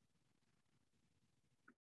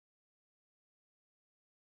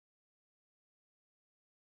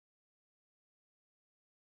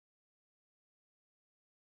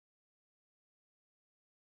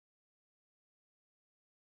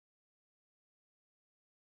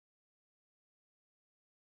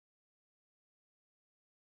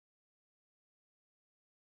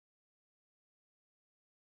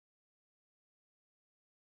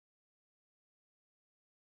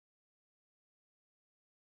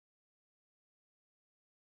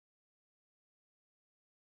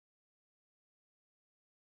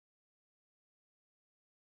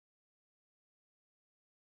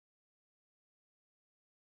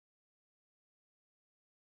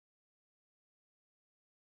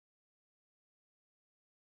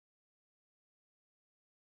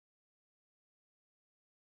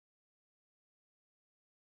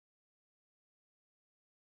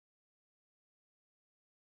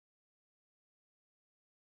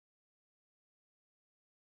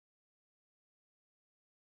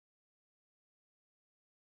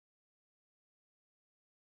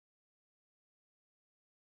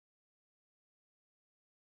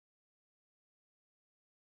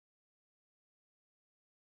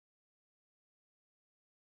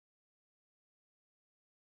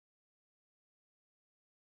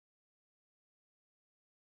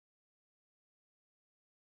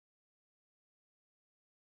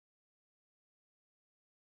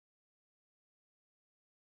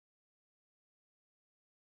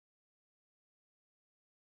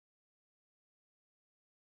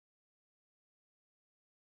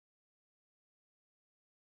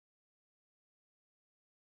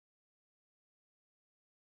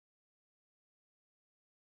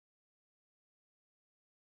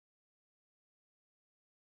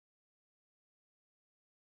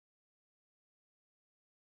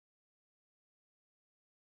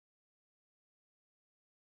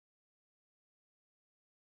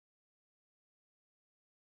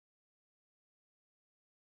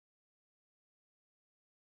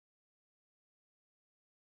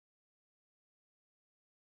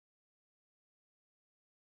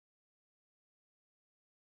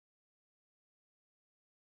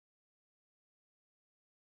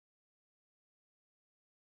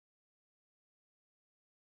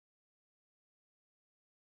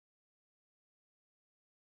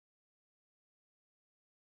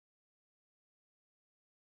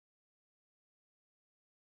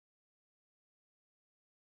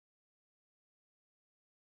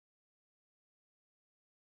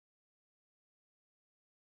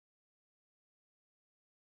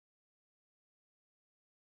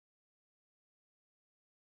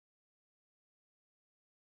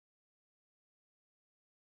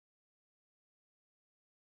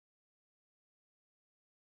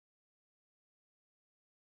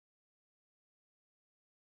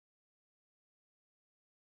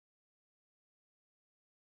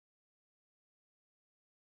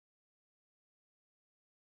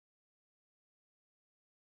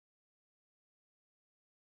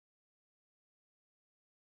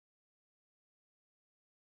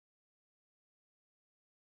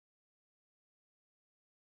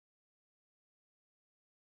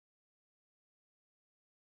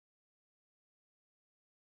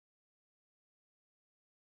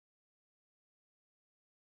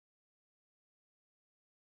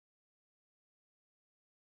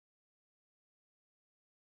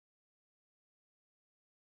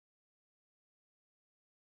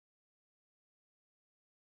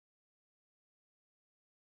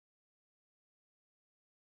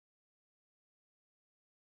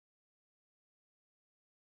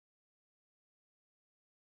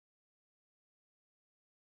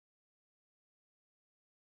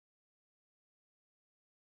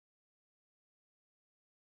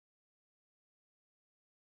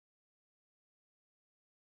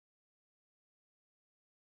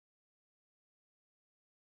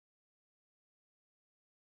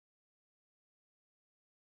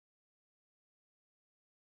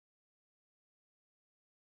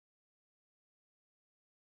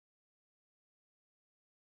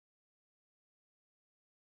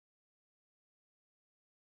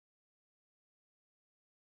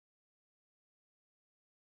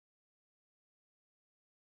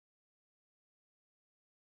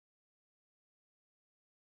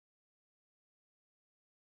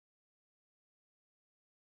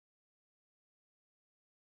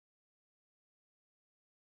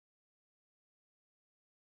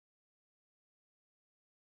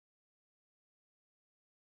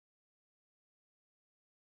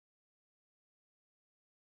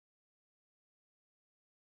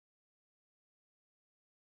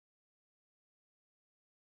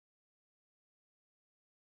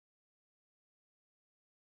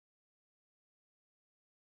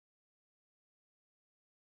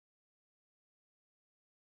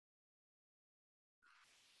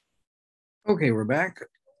 Okay, we're back,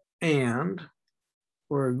 and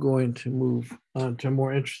we're going to move on to a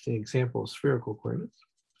more interesting example of spherical coordinates.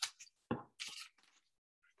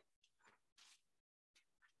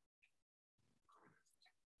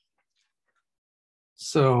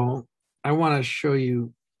 So I want to show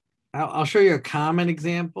you, I'll show you a common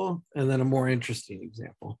example and then a more interesting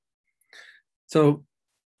example. So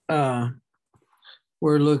we're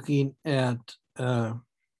looking at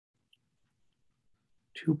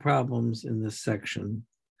two problems in this section.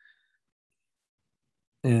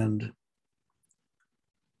 And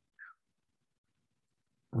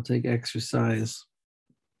I'll take exercise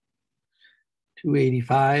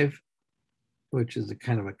 285, which is a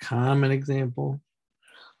kind of a common example.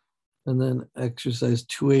 And then exercise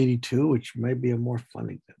 282, which might be a more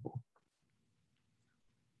fun example.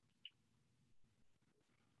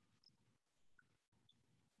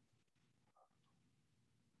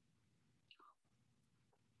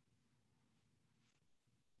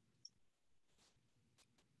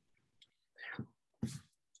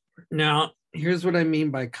 Now, here's what I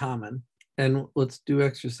mean by common. And let's do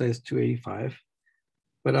exercise 285.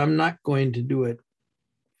 But I'm not going to do it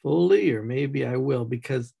fully, or maybe I will,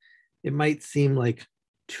 because it might seem like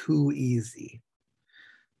too easy.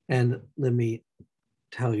 And let me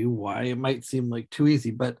tell you why it might seem like too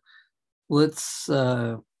easy, but let's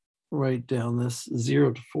write down this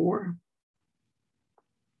 0 to 4,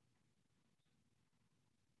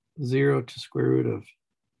 0 to square root of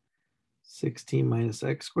 16 minus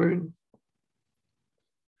x squared.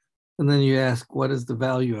 And then you ask, what is the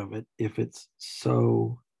value of it if it's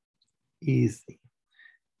so easy?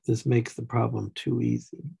 This makes the problem too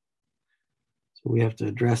easy. So we have to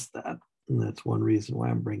address that. And that's one reason why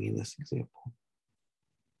I'm bringing this example.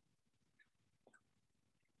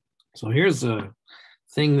 So here's a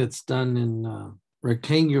thing that's done in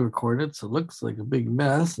rectangular coordinates. It looks like a big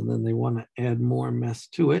mess, and then they want to add more mess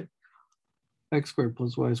to it. X squared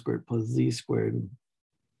plus y squared plus z squared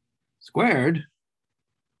squared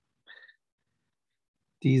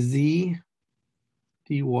dz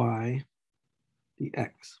dy dx.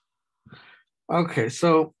 Okay,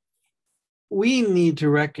 so we need to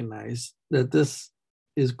recognize that this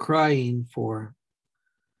is crying for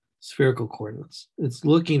spherical coordinates. It's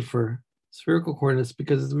looking for spherical coordinates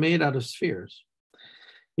because it's made out of spheres.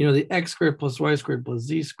 You know, the x squared plus y squared plus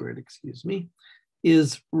z squared, excuse me,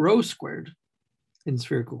 is rho squared in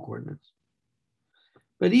spherical coordinates.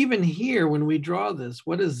 But even here, when we draw this,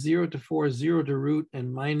 what is 0 to 4, 0 to root,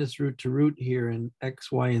 and minus root to root here in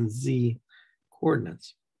x, y, and z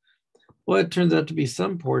coordinates? Well, it turns out to be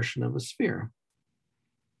some portion of a sphere.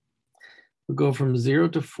 We'll go from 0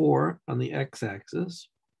 to 4 on the x-axis.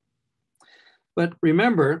 But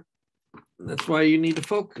remember, that's why you need to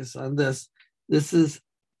focus on this. This is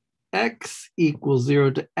x equals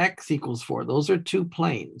 0 to x equals 4. Those are two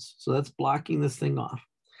planes. So that's blocking this thing off.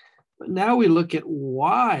 But now we look at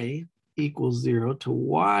y equals 0 to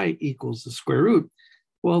y equals the square root.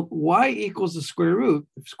 Well, y equals the square root.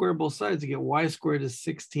 If you square both sides, you get y squared is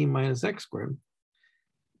 16 minus x squared.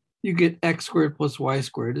 You get x squared plus y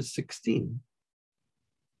squared is 16.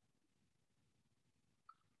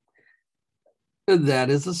 And that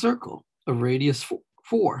is a circle of radius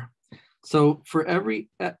 4. So for every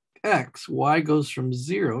x, y goes from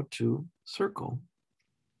 0 to circle.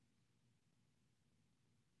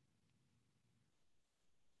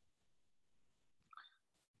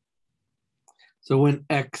 So when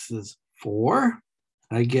x is 4,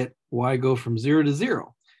 I get y go from 0 to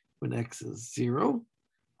 0. When x is 0,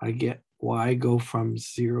 I get y go from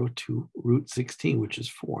 0 to root 16, which is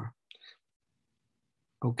 4.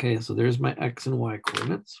 Okay, so there's my x and y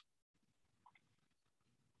coordinates.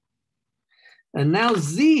 And now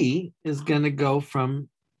z is going to go from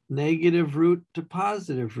negative root to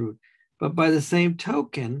positive root. But by the same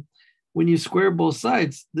token, when you square both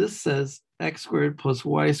sides, this says x squared plus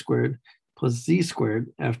y squared plus z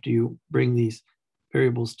squared, after you bring these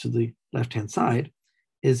variables to the left-hand side,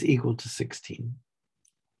 is equal to 16.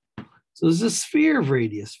 So there's a sphere of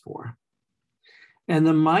radius 4. And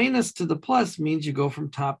the minus to the plus means you go from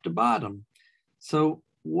top to bottom. So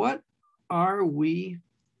what are we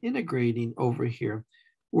integrating over here?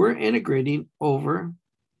 We're integrating over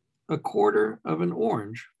a quarter of an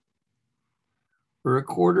orange or a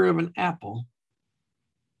quarter of an apple.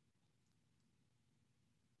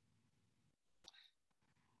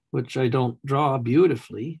 Which I don't draw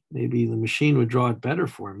beautifully. Maybe the machine would draw it better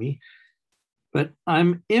for me. But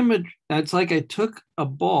it's like I took a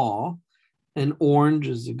ball, and orange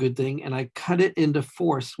is a good thing, and I cut it into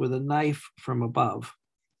fourths with a knife from above.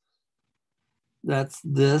 That's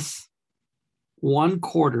this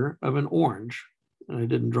 1/4 of an orange. And I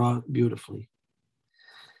didn't draw it beautifully.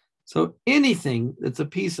 So anything that's a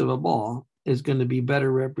piece of a ball is going to be better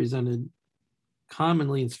represented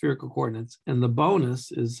commonly in spherical coordinates. And the bonus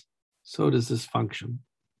is, so does this function.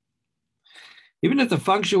 Even if the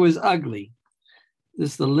function was ugly,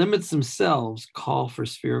 the limits themselves call for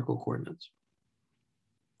spherical coordinates.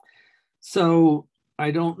 So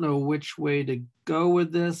I don't know which way to go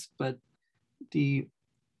with this, but d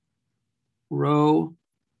rho,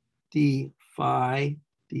 d phi,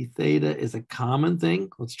 d theta is a common thing.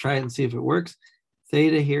 Let's try it and see if it works.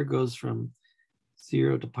 Theta here goes from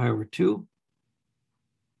 0 to pi over 2.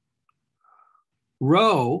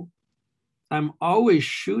 Rho, I'm always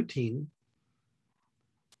shooting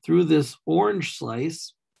through this orange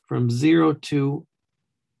slice from 0 to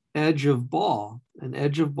edge of ball. An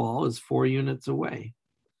edge of ball is 4 units away.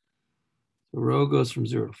 So rho goes from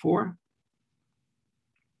 0 to 4.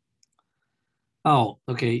 Oh,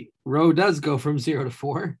 okay. Rho does go from 0 to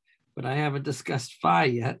 4, but I haven't discussed phi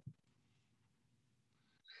yet.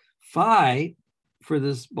 Phi for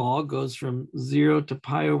this ball goes from 0 to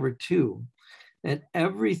pi over 2. At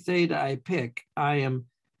every theta I pick, I am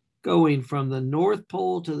going from the North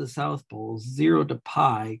Pole to the South Pole, 0 to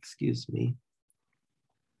pi, excuse me,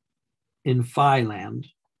 in phi land.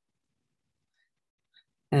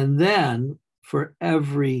 And then for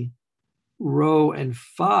every rho and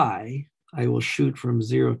phi, I will shoot from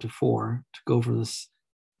 0 to 4 to go from this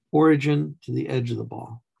origin to the edge of the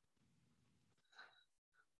ball.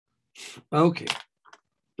 Okay,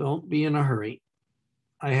 don't be in a hurry.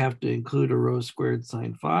 I have to include a rho squared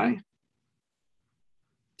sine phi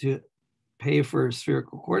to pay for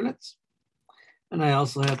spherical coordinates. And I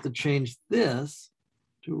also have to change this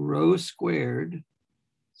to rho squared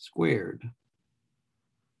squared.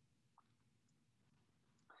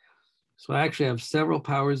 So I actually have several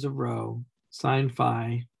powers of rho, sine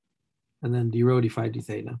phi, and then d rho, d phi, d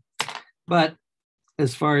theta. But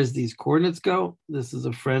as far as these coordinates go, this is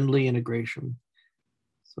a friendly integration.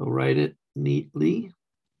 So write it neatly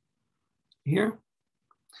here.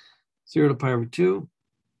 0 to pi over 2,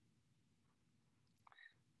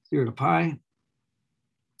 0 to pi,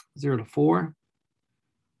 0 to 4,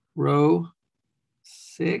 rho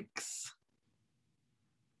 6,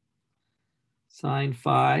 sine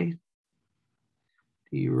phi,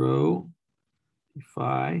 d rho, d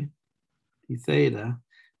phi, d theta.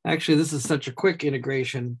 Actually, this is such a quick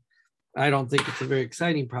integration. I don't think it's a very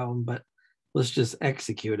exciting problem, but let's just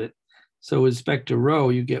execute it. So with respect to rho,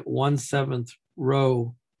 you get 1/7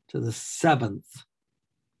 rho to the 7th.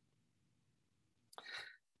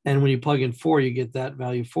 And when you plug in 4, you get that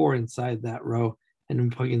value 4 inside that row. And when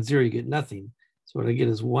you plug in 0, you get nothing. So what I get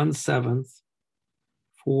is 1/7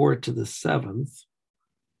 4 to the 7th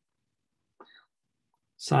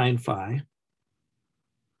sine phi.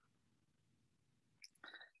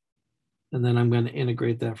 And then I'm going to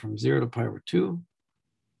integrate that from 0 to pi over 2,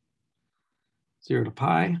 0 to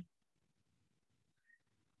pi,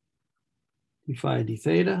 d phi, d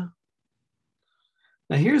theta.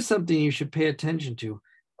 Now here's something you should pay attention to.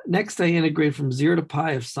 Next, I integrate from 0 to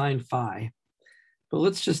pi of sine phi. But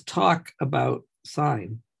let's just talk about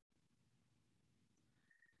sine.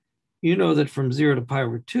 You know that from 0 to pi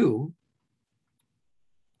over 2,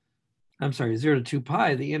 I'm sorry, 0 to 2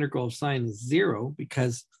 pi, the integral of sine is 0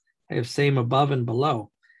 because I have same above and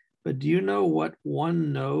below. But do you know what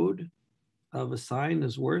one node of a sine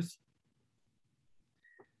is worth?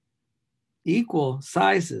 Equal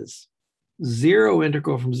sizes. 0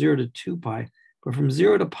 integral from 0 to 2 pi. But from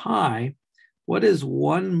 0 to pi, what is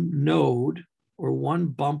one node or one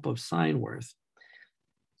bump of sine worth?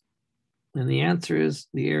 And the answer is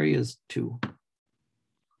the area is 2.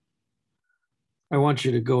 I want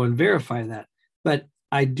you to go and verify that. But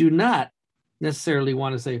I do not necessarily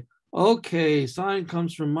want to say, okay, sine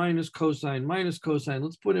comes from minus cosine.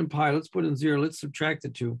 Let's put in pi, let's put in 0, let's subtract the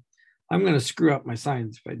 2. I'm going to screw up my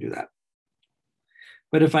signs if I do that.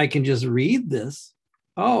 But if I can just read this,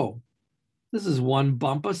 oh, this is one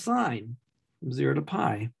bump of sine from 0 to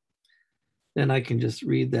pi. Then I can just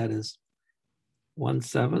read that as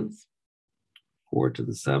 1/7 4 to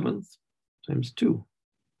the 7th times 2.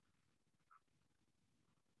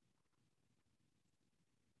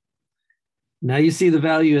 Now you see the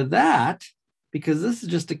value of that because this is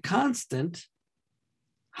just a constant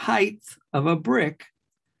height of a brick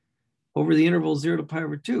over the interval 0 to pi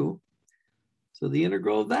over 2. So the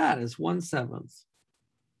integral of that is 1/7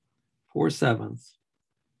 4/7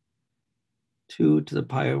 2 to the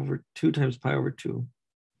pi over 2 times pi over 2.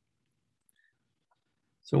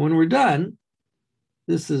 So when we're done,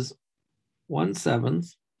 this is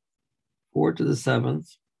 1/7 4 to the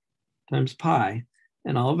 7th times pi.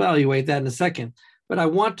 And I'll evaluate that in a second. But I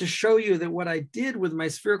want to show you that what I did with my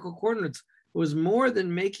spherical coordinates was more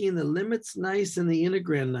than making the limits nice and the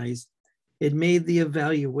integrand nice. It made the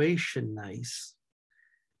evaluation nice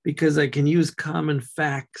because I can use common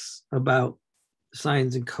facts about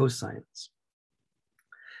sines and cosines.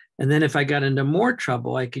 And then if I got into more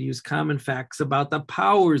trouble, I could use common facts about the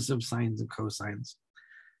powers of sines and cosines.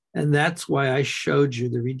 And that's why I showed you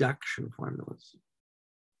the reduction formulas.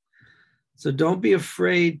 So don't be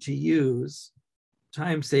afraid to use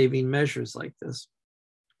time-saving measures like this.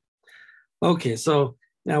 Okay, so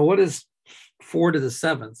now what is 4 to the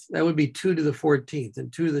 7th? That would be 2 to the 14th, and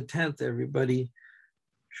 2 to the 10th, everybody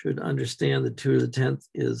should understand that 2 to the 10th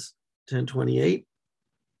is 1028.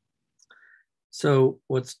 So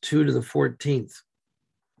what's 2 to the 14th?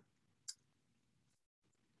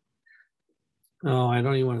 Oh, I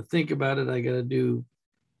don't even want to think about it. I got to do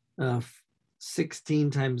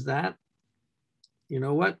 16 times that. You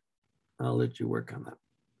know what? I'll let you work on that.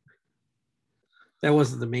 That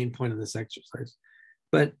wasn't the main point of this exercise,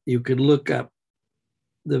 but you could look up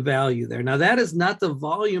the value there. Now that is not the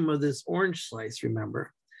volume of this orange slice,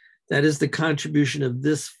 remember. That is the contribution of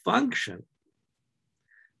this function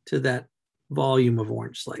to that volume of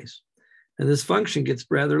orange slice. And this function gets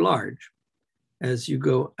rather large as you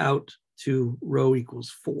go out to rho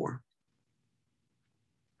equals 4.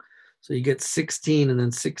 So you get 16 and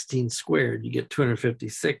then 16 squared, you get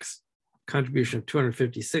 256, contribution of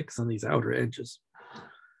 256 on these outer edges.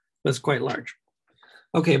 That's quite large.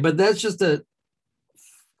 Okay, but that's just a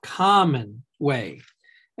common way.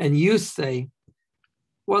 And you say,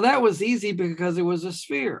 well, that was easy because it was a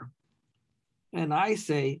sphere. And I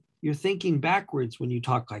say, you're thinking backwards when you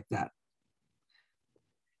talk like that.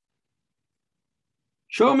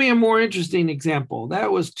 Show me a more interesting example.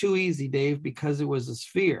 That was too easy, Dave, because it was a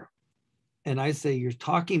sphere. And I say, you're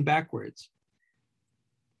talking backwards.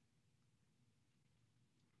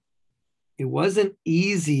 It wasn't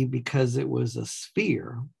easy because it was a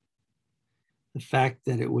sphere. The fact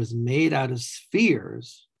that it was made out of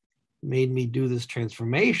spheres made me do this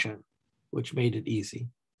transformation, which made it easy.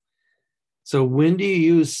 So when do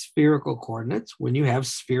you use spherical coordinates? When you have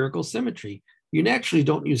spherical symmetry. You naturally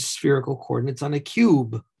don't use spherical coordinates on a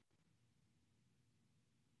cube,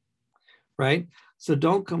 right? So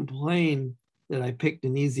don't complain that I picked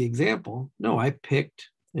an easy example. No, I picked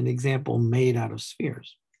an example made out of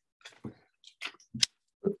spheres.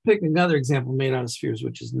 Let's pick another example made out of spheres,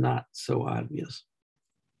 which is not so obvious.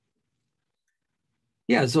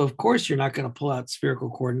 Yeah, so of course you're not going to pull out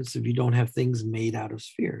spherical coordinates if you don't have things made out of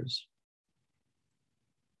spheres.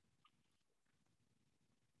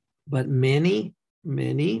 But many,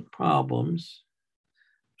 many problems,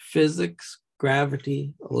 physics,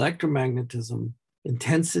 gravity, electromagnetism,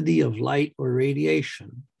 intensity of light or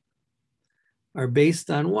radiation, are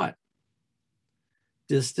based on what?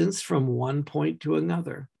 Distance from one point to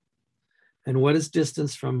another. And what is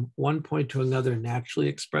distance from one point to another naturally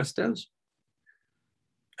expressed as?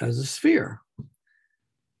 As a sphere.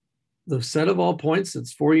 The set of all points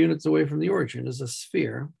that's 4 units away from the origin is a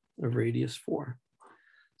sphere of radius 4.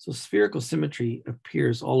 So spherical symmetry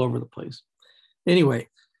appears all over the place. Anyway,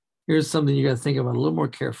 here's something you got to think about a little more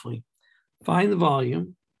carefully. Find the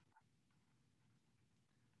volume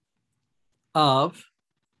of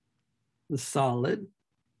the solid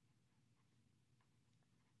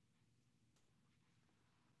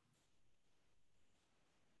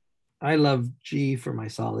I love G for my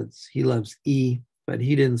solids. He loves E, but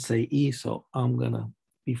he didn't say E, so I'm going to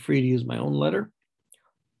be free to use my own letter.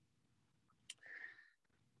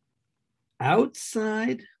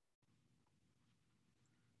 Outside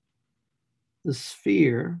the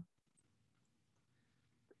sphere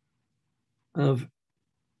of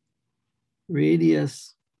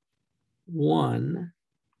radius 1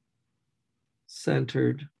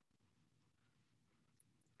 centered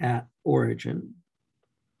at origin.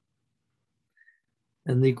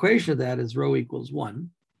 And the equation of that is rho equals 1.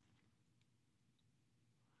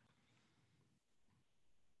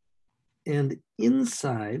 And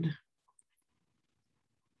inside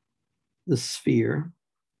the sphere,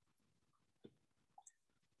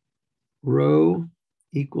 rho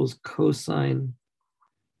equals cosine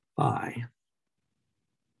phi.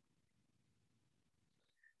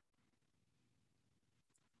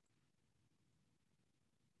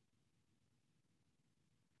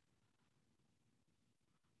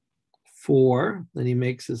 For, then he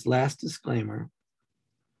makes his last disclaimer,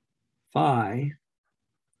 phi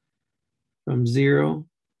from 0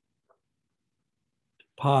 to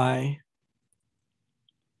pi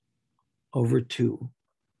over 2.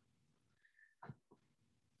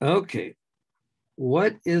 Okay,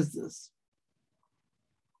 what is this?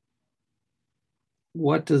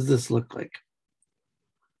 what does this look like?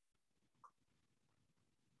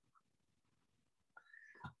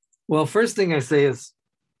 Well, first thing I say is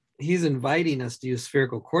he's inviting us to use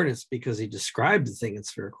spherical coordinates because he described the thing in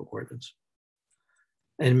spherical coordinates.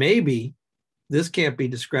 And maybe this can't be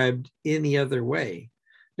described any other way.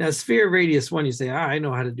 Now, sphere radius 1, you say, I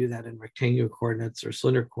know how to do that in rectangular coordinates or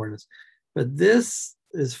cylinder coordinates, but this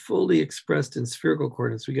is fully expressed in spherical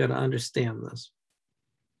coordinates. We got to understand this.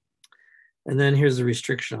 And then here's the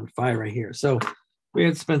restriction on phi right here. So we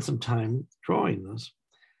had to spend some time drawing this.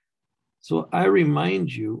 So I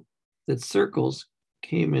remind you that circles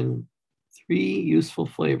came in 3 useful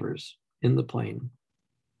flavors in the plane.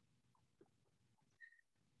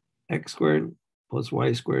 X squared plus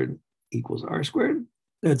y squared equals r squared.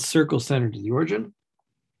 That's circle centered to the origin.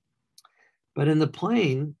 But in the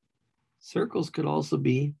plane, circles could also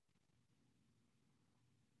be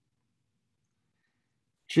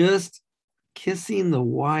just kissing the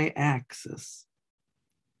y-axis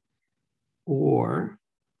or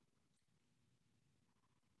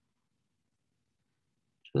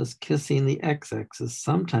just kissing the x-axis.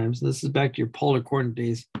 Sometimes, this is back to your polar coordinate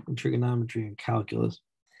days in trigonometry and calculus.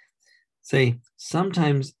 Say,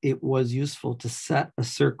 sometimes it was useful to set a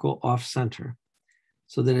circle off center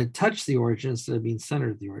so that it touched the origin instead of being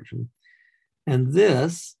centered at the origin. And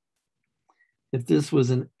this, if this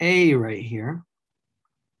was an A right here,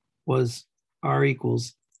 was r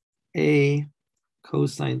equals a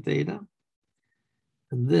cosine theta.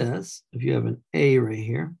 And this, if you have an A right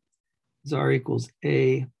here, is r equals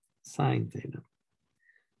a sine theta.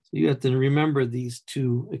 So you have to remember these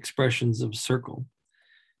 2 expressions of circle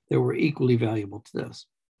that were equally valuable to this.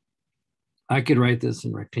 I could write this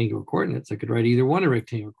in rectangular coordinates. I could write either one in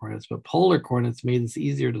rectangular coordinates, but polar coordinates made this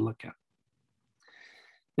easier to look at.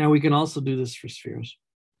 Now we can also do this for spheres.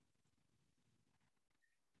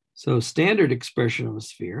 So standard expression of a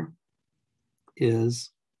sphere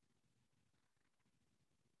is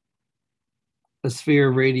a sphere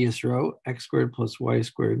of radius rho, x squared plus y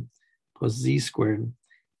squared plus z squared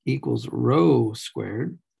equals rho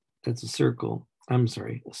squared. That's a circle. I'm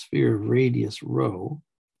sorry, a sphere of radius rho.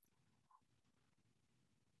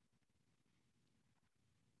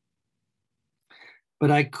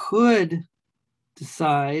 But I could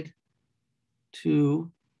decide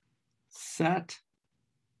to set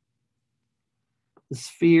the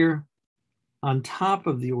sphere on top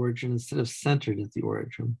of the origin instead of centered at the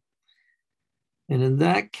origin. And in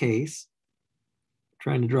that case,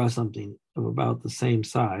 trying to draw something of about the same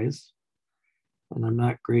size, and I'm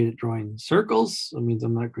not great at drawing circles, that means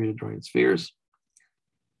I'm not great at drawing spheres.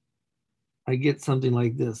 I get something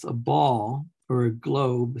like this, a ball or a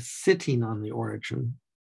globe sitting on the origin.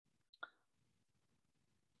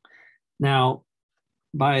 Now,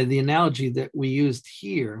 by the analogy that we used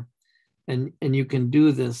here, and you can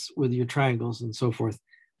do this with your triangles and so forth,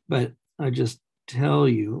 but I just tell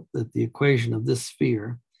you that the equation of this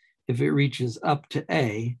sphere, if it reaches up to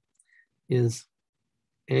A, is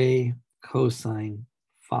a cosine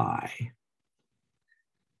phi.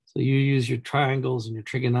 So you use your triangles and your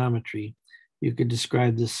trigonometry, you could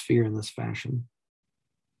describe this sphere in this fashion.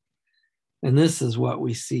 And this is what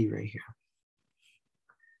we see right here.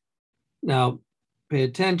 Now, pay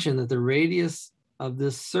attention that the radius of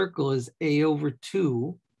this circle is a over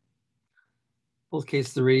 2. Both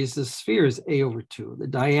cases, the radius of the sphere is a over 2. The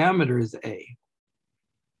diameter is a.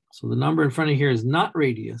 So the number in front of here is not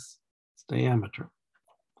radius, it's diameter.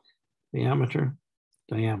 Diameter,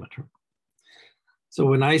 diameter. So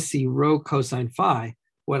when I see rho cosine phi,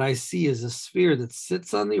 what I see is a sphere that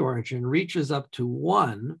sits on the origin, reaches up to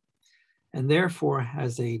 1, and therefore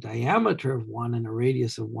has a diameter of 1 and a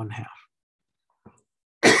radius of 1/2.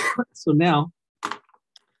 So now,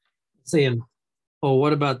 saying, oh,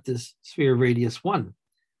 what about this sphere of radius 1?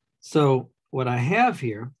 So what I have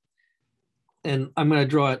here, and I'm going to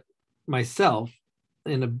draw it myself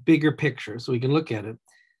in a bigger picture so we can look at it.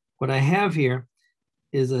 What I have here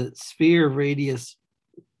is a sphere of radius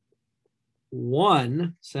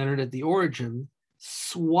 1 centered at the origin,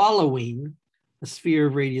 swallowing a sphere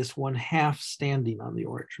of radius 1/2 standing on the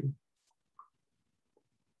origin.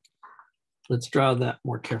 Let's draw that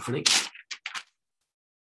more carefully.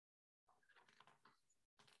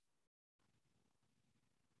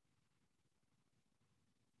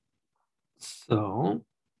 So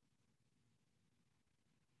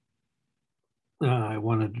I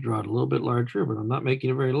wanted to draw it a little bit larger, but I'm not making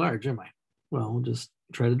it very large, am I? Well, we'll just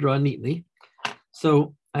try to draw neatly.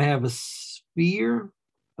 So I have a sphere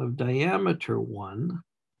of diameter 1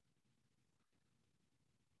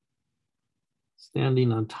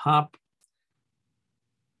 standing on top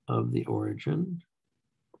of the origin.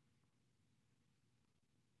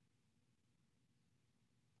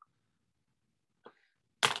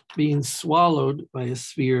 being swallowed by a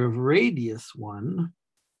sphere of radius 1.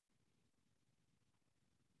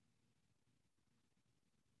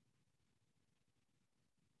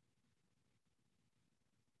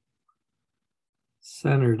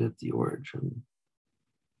 Centered at the origin.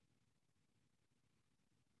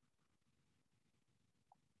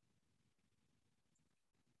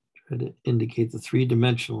 Try to indicate the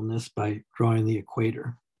three-dimensionalness by drawing the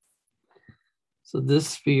equator. So this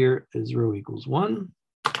sphere is rho equals 1.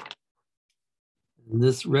 And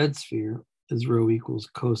this red sphere is rho equals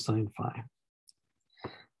cosine phi.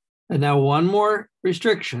 And now one more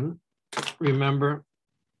restriction. Remember,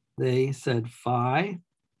 they said phi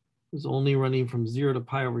was only running from 0 to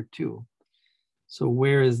pi over 2. So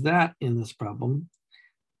where is that in this problem?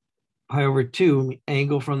 Pi over 2,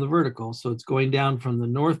 angle from the vertical. So it's going down from the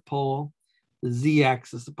north pole, the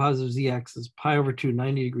z-axis, the positive z-axis, pi over 2,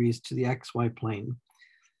 90 degrees to the xy plane.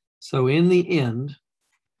 So in the end,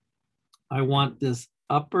 I want this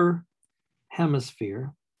upper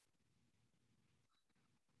hemisphere,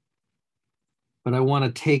 but I want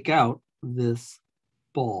to take out this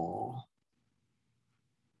ball.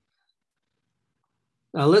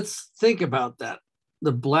 Now let's think about that.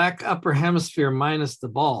 The black upper hemisphere minus the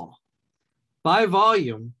ball. By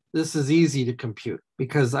volume, this is easy to compute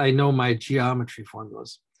because I know my geometry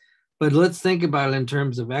formulas. But let's think about it in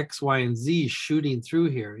terms of X, Y, and Z shooting through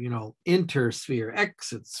here, you know, enter sphere,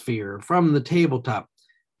 exit sphere from the tabletop,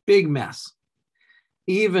 big mess.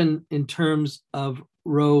 Even in terms of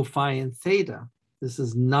rho, phi, and theta, this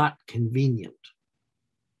is not convenient.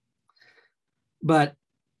 But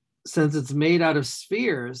since it's made out of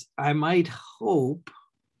spheres, I might hope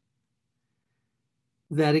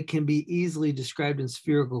that it can be easily described in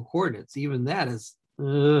spherical coordinates. Even that is,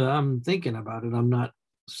 I'm thinking about it. I'm not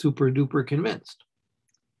super duper convinced.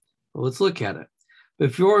 Well, let's look at it.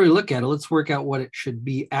 Before we look at it, let's work out what it should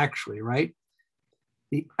be actually, right?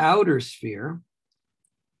 The outer sphere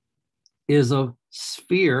is a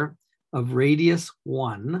sphere of radius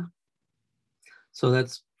 1. So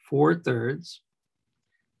that's 4/3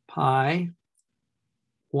 pi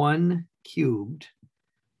 1 cubed,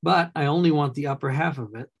 but I only want the upper half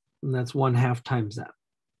of it, and that's 1/2 times that.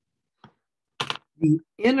 The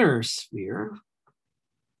inner sphere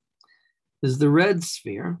is the red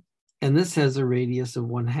sphere, and this has a radius of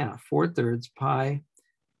 1/2, 4/3 pi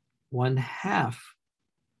 1/2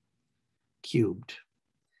 cubed.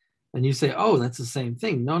 And you say, oh, that's the same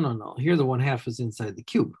thing. No, no, no. Here the 1/2 is inside the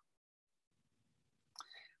cube.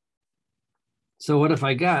 So what if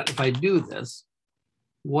I do this,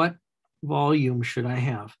 what volume should I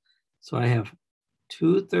have? So I have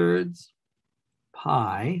 2/3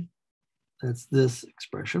 pi, that's this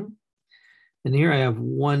expression. And here I have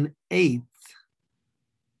 1/8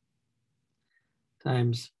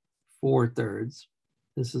 times 4/3.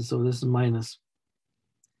 This is minus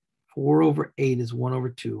 4/8 is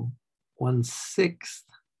 1/2, 1/6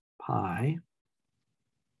 pi.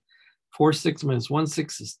 4/6 minus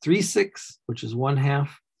 1/6 is 3/6, which is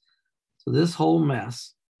 1/2. So this whole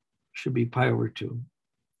mess should be pi over 2.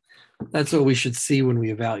 That's what we should see when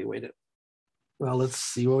we evaluate it. Well, let's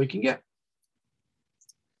see what we can get.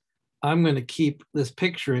 I'm going to keep this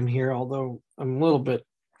picture in here, although I'm a little bit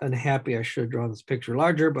unhappy. I should have drawn this picture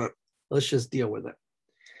larger, but let's just deal with it.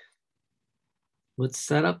 Let's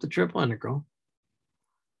set up the triple integral.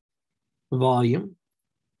 Volume.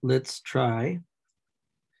 Let's try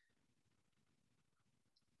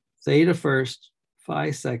theta first,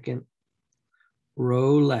 phi second,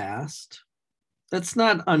 rho last. That's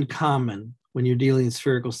not uncommon when you're dealing in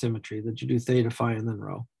spherical symmetry, that you do theta, phi, and then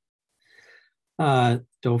rho.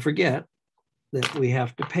 Don't forget that we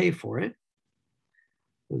have to pay for it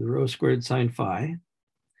with rho squared sine phi.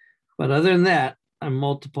 But other than that, I'm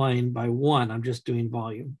multiplying by 1. I'm just doing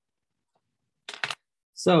volume.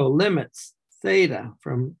 So limits theta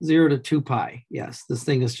from 0 to 2 pi. Yes, this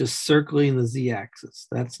thing is just circling the z-axis.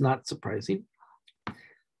 That's not surprising.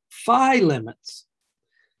 Phi limits.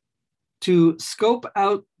 To scope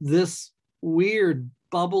out this weird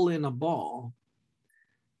bubble in a ball,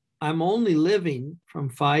 I'm only living from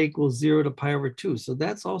phi equals 0 to pi over 2. So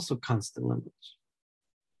that's also constant limits.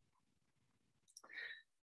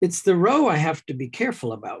 It's the rho I have to be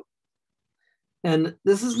careful about. And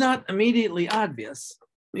this is not immediately obvious.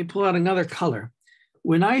 Let me pull out another color.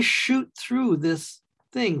 When I shoot through this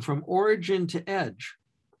thing from origin to edge,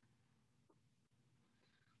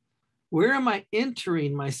 where am I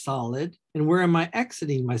entering my solid and where am I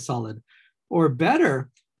exiting my solid? Or better,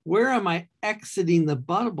 where am I exiting the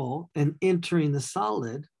bubble and entering the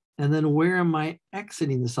solid? And then where am I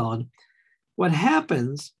exiting the solid? What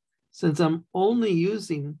happens, since I'm only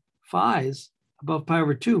using phi's, above pi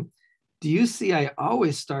over 2, do you see I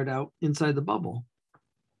always start out inside the bubble?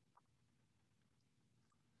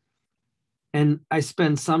 And I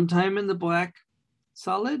spend some time in the black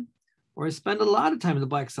solid, or I spend a lot of time in the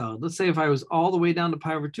black solid. Let's say if I was all the way down to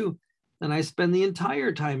pi over 2, then I spend the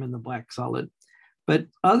entire time in the black solid. But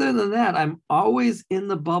other than that, I'm always in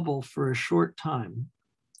the bubble for a short time.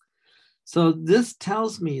 So this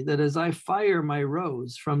tells me that as I fire my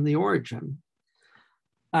rows from the origin,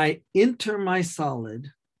 I enter my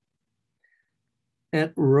solid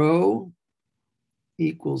at rho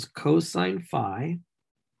equals cosine phi,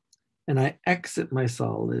 and I exit my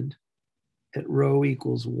solid at rho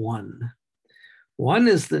equals 1. 1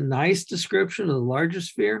 is the nice description of the larger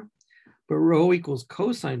sphere, but rho equals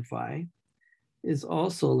cosine phi is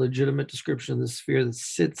also a legitimate description of the sphere that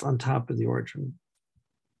sits on top of the origin.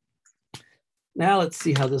 Now let's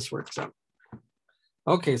see how this works out.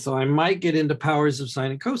 Okay, so I might get into powers of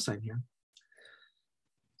sine and cosine here.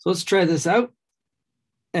 So let's try this out.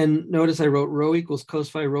 And notice I wrote rho equals cos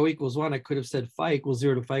phi, rho equals 1. I could have said phi equals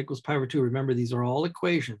 0 to phi equals pi over 2. Remember, these are all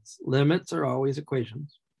equations. Limits are always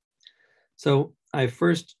equations. So I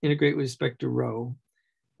first integrate with respect to rho,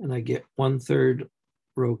 and I get 1/3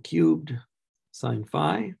 rho cubed sine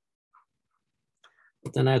phi.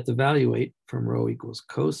 But then I have to evaluate from rho equals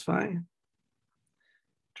cos phi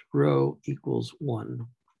to rho equals 1.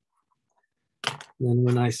 And then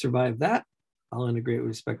when I survive that, I'll integrate with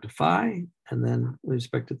respect to phi, and then with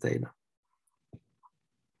respect to theta.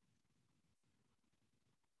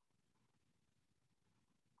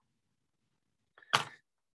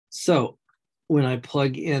 So when I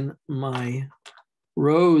plug in my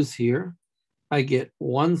rows here, I get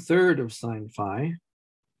 1/3 of sine phi,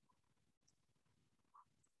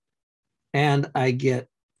 and I get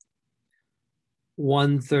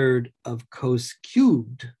 1/3 of cos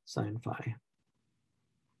cubed sine phi.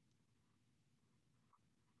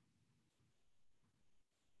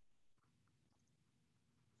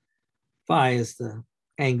 Phi is the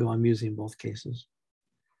angle I'm using in both cases.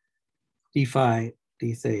 D phi,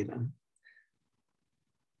 d theta.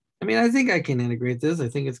 I mean, I think I can integrate this. I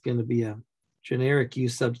think it's going to be a generic U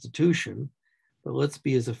substitution, but let's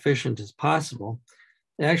be as efficient as possible.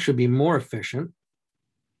 It actually be more efficient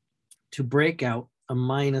to break out a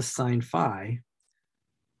minus sine phi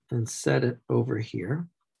and set it over here.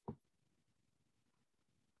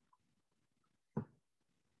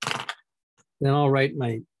 Then I'll write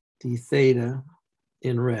my d theta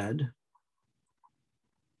in red.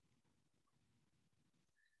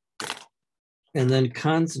 And then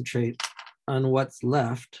concentrate on what's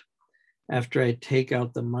left after I take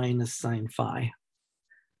out the minus sine phi.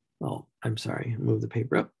 Oh, I'm sorry, move the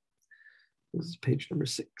paper up. This is page number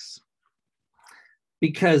 6.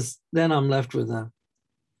 Because then I'm left with a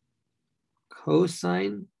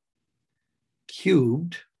cosine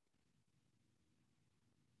cubed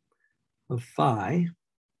of phi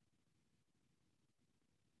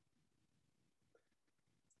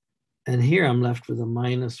and here I'm left with a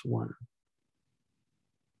minus 1.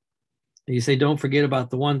 You say, don't forget about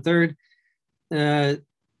the 1/3.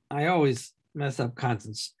 I always mess up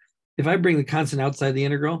constants. If I bring the constant outside the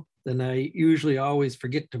integral, then I usually always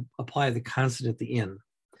forget to apply the constant at the end.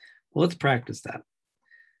 Well, let's practice that.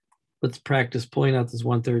 Let's practice pulling out this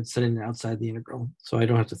 1/3, setting it outside the integral, so I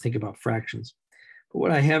don't have to think about fractions. But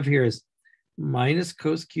what I have here is minus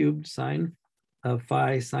cos cubed sine of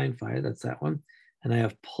phi sine phi, that's that one. And I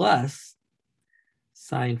have plus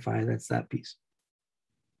sine phi, that's that piece.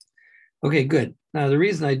 Okay, good. Now the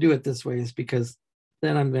reason I do it this way is because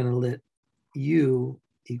then I'm going to let u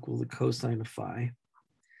equal the cosine of phi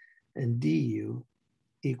and du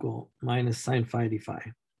equal minus sine phi d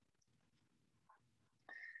phi.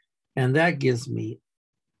 And that gives me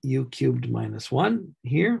u cubed minus 1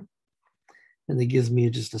 here. And that gives me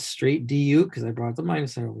just a straight du because I brought the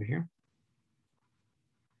minus sign over here.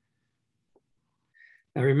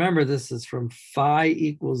 Now remember, this is from phi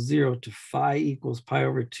equals 0 to phi equals pi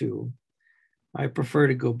over 2. I prefer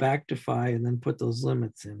to go back to phi and then put those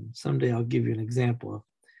limits in. Someday I'll give you an example of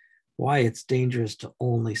why it's dangerous to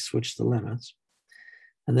only switch the limits.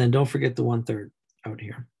 And then don't forget the 1/3 out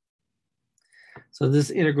here. So this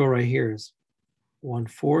integral right here is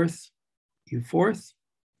 1/4 u fourth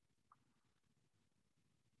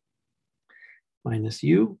minus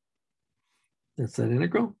u. That's that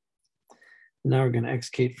integral. Now we're going to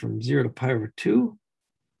extricate from 0 to pi over 2.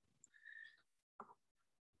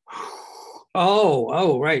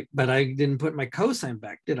 Oh, right. But I didn't put my cosine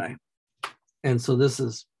back, did I? And so this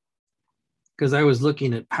is because I was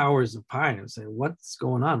looking at powers of pi and saying, what's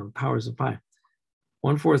going on with powers of pi?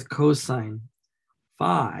 1/4 cosine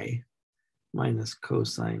phi minus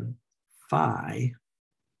cosine phi.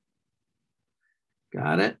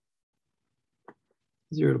 Got it?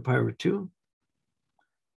 0 to pi over 2.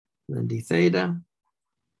 And then d theta,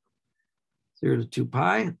 0 to 2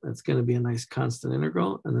 pi. That's going to be a nice constant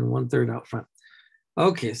integral. And then 1/3 out front.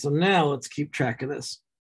 Okay, so now let's keep track of this.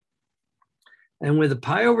 And with a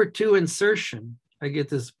pi over 2 insertion, I get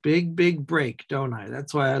this big, big break, don't I?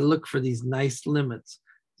 That's why I look for these nice limits.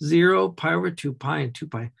 0, pi over 2 pi, and 2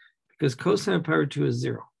 pi, because cosine of pi over 2 is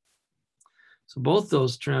 0. So both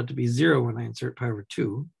those turn out to be 0 when I insert pi over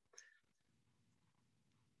 2.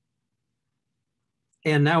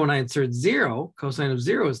 And now when I insert 0, cosine of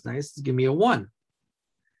 0 is nice. It's give me a 1.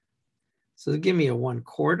 So give me a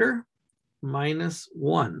 1/4 minus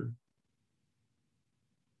 1,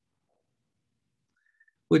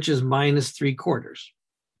 which is minus 3/4.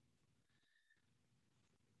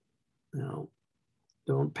 Now,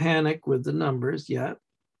 don't panic with the numbers yet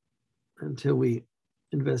until we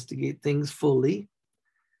investigate things fully.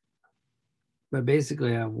 But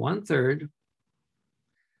basically, I have 1/3.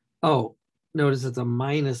 Oh, notice it's a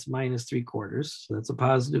minus 3/4. So that's a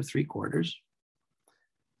positive 3/4.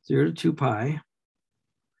 0 to 2 pi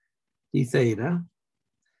d theta.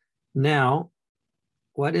 Now,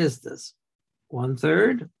 what is this?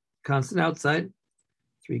 1/3, constant outside,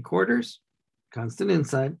 3/4, constant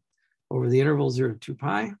inside, over the interval 0 to 2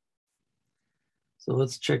 pi. So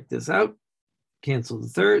let's check this out. Cancel the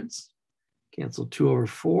thirds. Cancel 2 over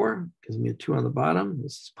 4. Gives me a 2 on the bottom.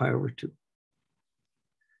 This is pi over 2.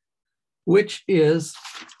 Which is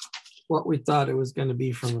what we thought it was going to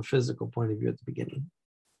be from a physical point of view at the beginning.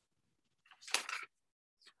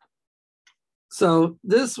 So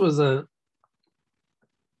this was a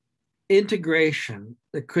integration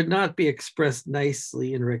that could not be expressed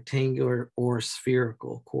nicely in rectangular or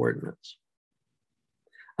spherical coordinates.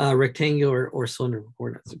 Rectangular or cylindrical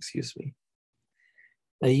coordinates, excuse me.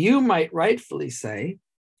 Now you might rightfully say,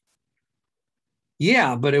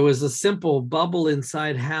 yeah, but it was a simple bubble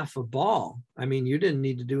inside half a ball. I mean, you didn't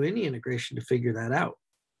need to do any integration to figure that out.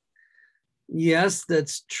 Yes,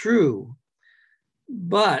 that's true.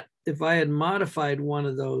 But if I had modified one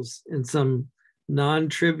of those in some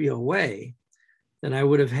non-trivial way, then I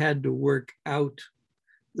would have had to work out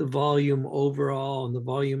the volume overall and the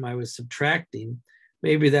volume I was subtracting.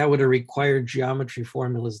 Maybe that would have required geometry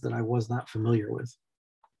formulas that I was not familiar with.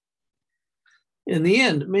 In the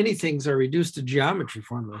end, many things are reduced to geometry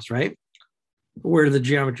formulas, right? Where do the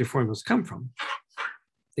geometry formulas come from?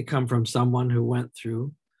 They come from someone who went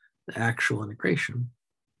through the actual integration.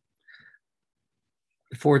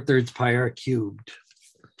 4/3 pi r cubed.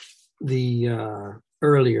 The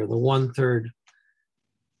earlier, the 1/3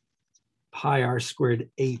 pi r squared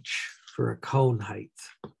h for a cone height,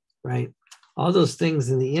 right? All those things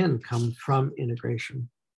in the end come from integration.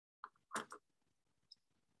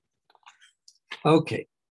 Okay,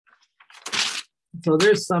 so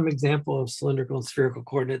there's some example of cylindrical and spherical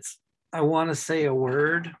coordinates. I want to say a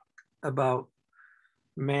word about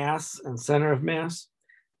mass and center of mass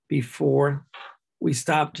before we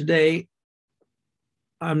stop today.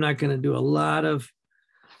 I'm not going to do a lot of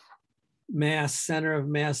mass, center of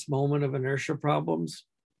mass, moment of inertia problems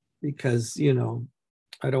because, you know,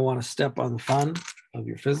 I don't want to step on the fun of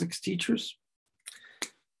your physics teachers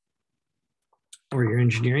or your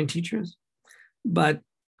engineering teachers. But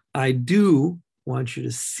I do want you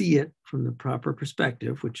to see it from the proper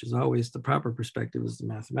perspective, which is always the proper perspective is the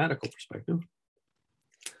mathematical perspective.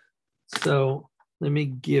 So let me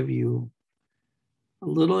give you a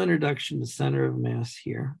little introduction to center of mass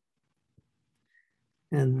here.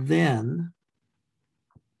 And then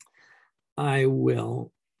I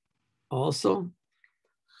will also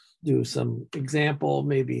do some example,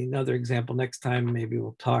 maybe another example next time. Maybe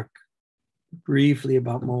we'll talk briefly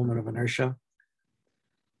about moment of inertia.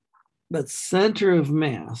 But center of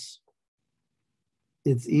mass,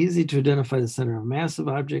 it's easy to identify the center of mass of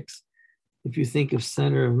objects if you think of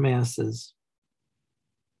center of mass as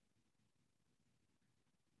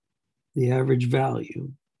the average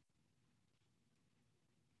value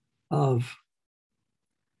of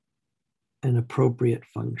an appropriate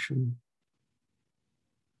function.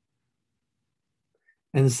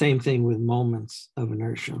 And the same thing with moments of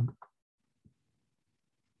inertia.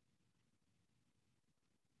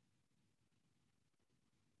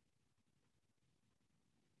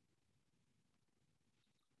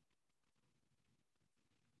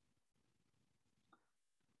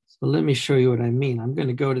 So let me show you what I mean. I'm going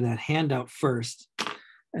to go to that handout first,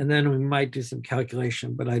 and then we might do some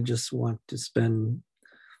calculation, but I just want to spend,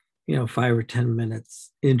 5 or 10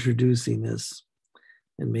 minutes introducing this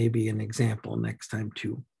and maybe an example next time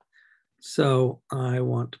too. So I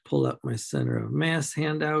want to pull up my center of mass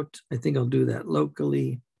handout. I think I'll do that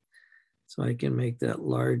locally so I can make that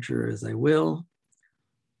larger as I will.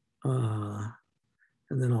 And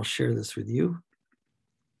then I'll share this with you.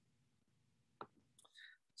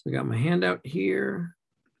 So I got my handout here.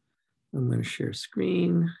 I'm going to share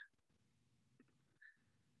screen.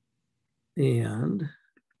 And,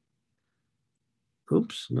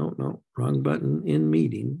 oops, no, wrong button, in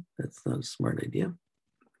meeting. That's not a smart idea.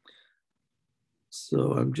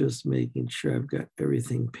 So I'm just making sure I've got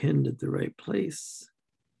everything pinned at the right place.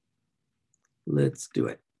 Let's do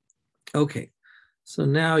it. Okay, so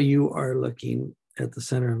now you are looking at the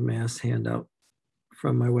center of mass handout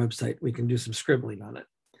from my website. We can do some scribbling on it.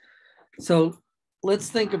 So let's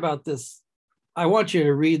think about this. I want you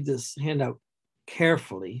to read this handout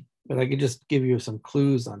carefully, but I could just give you some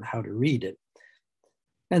clues on how to read it.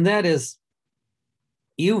 And that is,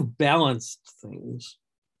 you've balanced things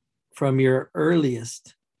from your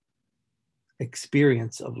earliest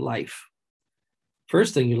experience of life.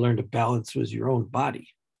 First thing you learned to balance was your own body,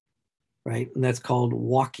 right? And that's called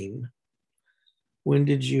walking. When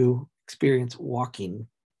did you experience walking?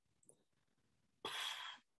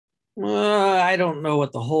 I don't know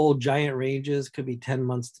what the whole giant range is. Could be 10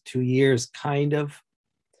 months to 2 years, kind of.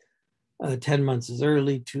 10 months is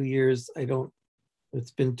early, 2 years,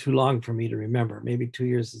 it's been too long for me to remember. Maybe 2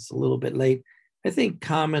 years is a little bit late. I think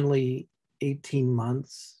commonly 18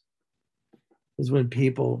 months is when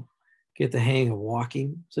people get the hang of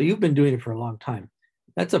walking. So you've been doing it for a long time.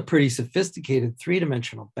 That's a pretty sophisticated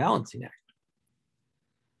three-dimensional balancing act.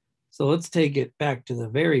 So let's take it back to the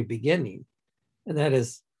very beginning. And that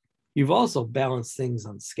is, you've also balanced things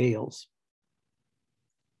on scales.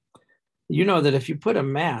 You know that if you put a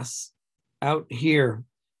mass out here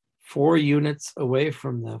 4 units away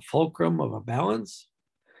from the fulcrum of a balance,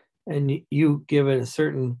 and you give it a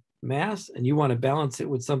certain mass and you want to balance it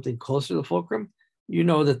with something closer to the fulcrum, you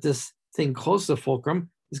know that this thing close to the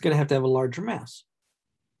fulcrum is going to have a larger mass.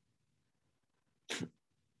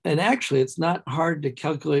 And actually, it's not hard to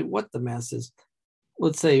calculate what the mass is.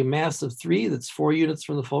 Let's say a mass of 3, that's 4 units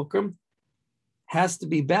from the fulcrum, has to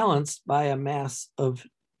be balanced by a mass of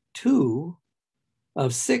 2,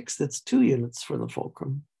 of 6, that's 2 units from the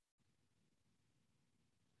fulcrum.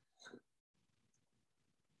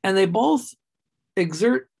 And they both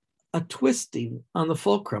exert a twisting on the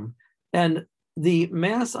fulcrum. And the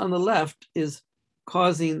mass on the left is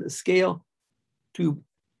causing the scale to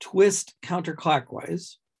twist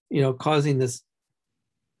counterclockwise, causing this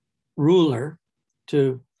ruler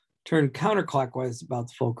to turn counterclockwise about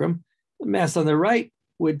the fulcrum. The mass on the right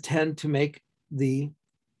would tend to make the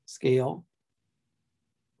scale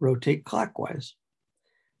rotate clockwise.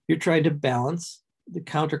 You're trying to balance the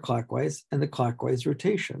counterclockwise and the clockwise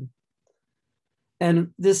rotation.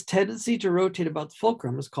 And this tendency to rotate about the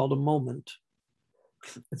fulcrum is called a moment.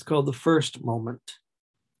 It's called the first moment.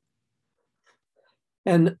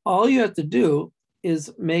 And all you have to do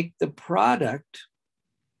is make the product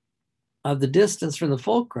of the distance from the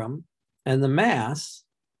fulcrum and the mass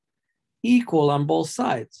equal on both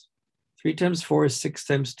sides. 3 times 4 is 6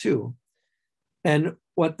 times 2. And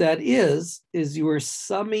what that is you are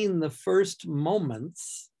summing the first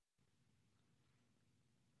moments,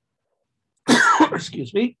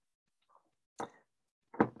 excuse me,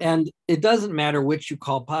 and it doesn't matter which you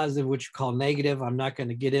call positive, which you call negative. I'm not going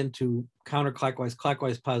to get into counterclockwise,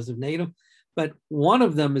 clockwise, positive, negative, but one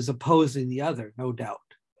of them is opposing the other, no doubt.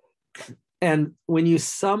 And when you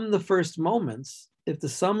sum the first moments, if the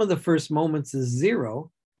sum of the first moments is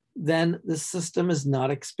 0, then the system is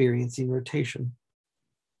not experiencing rotation.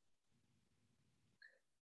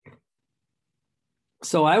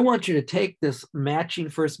 So I want you to take this matching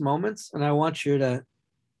first moments and I want you to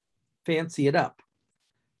fancy it up.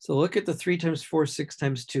 So look at the 3 times 4, 6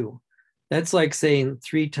 times 2. That's like saying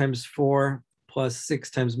 3 times 4 plus 6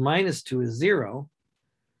 times minus 2 is 0.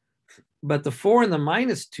 But the 4 and the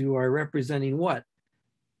minus 2 are representing what?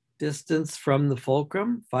 Distance from the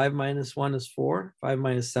fulcrum. 5 minus 1 is 4. 5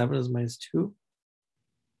 minus 7 is minus 2.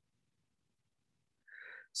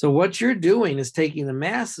 So what you're doing is taking the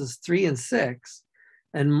masses 3 and 6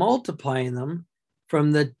 and multiplying them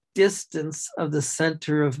from the distance of the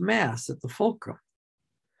center of mass at the fulcrum.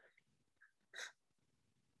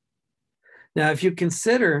 Now, if you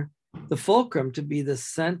consider the fulcrum to be the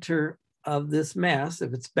center of this mass,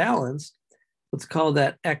 if it's balanced, let's call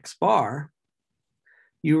that X bar,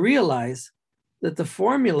 you realize that the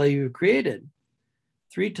formula you created,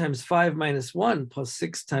 3 times 5 minus 1 plus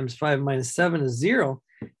 6 times 5 minus 7 is 0,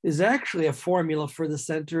 is actually a formula for the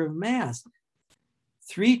center of mass.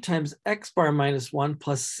 3 times x bar minus 1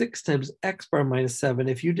 plus 6 times x bar minus 7.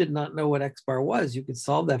 If you did not know what x bar was, you could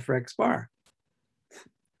solve that for x bar.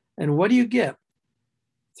 And what do you get?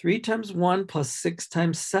 3 times 1 plus 6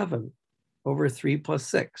 times 7 over 3 plus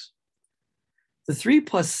 6. The 3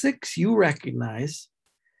 plus 6 you recognize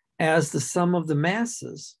as the sum of the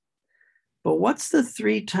masses. But what's the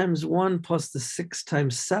 3 times 1 plus the 6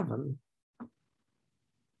 times 7?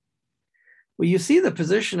 Well, you see the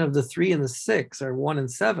position of the 3 and the 6 are 1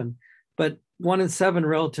 and 7, but 1 and 7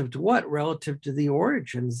 relative to what? Relative to the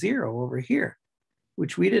origin, 0 over here,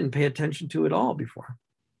 which we didn't pay attention to at all before.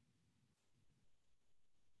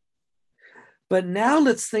 But now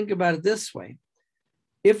let's think about it this way.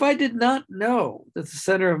 If I did not know that the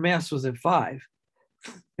center of mass was at 5,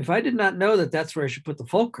 if I did not know that that's where I should put the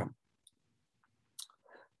fulcrum,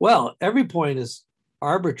 well, every point is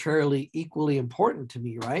arbitrarily equally important to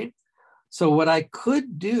me, right? So what I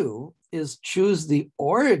could do is choose the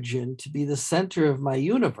origin to be the center of my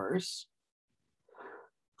universe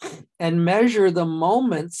and measure the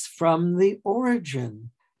moments from the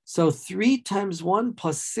origin. So 3 times 1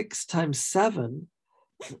 plus 6 times 7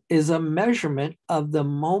 is a measurement of the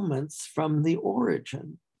moments from the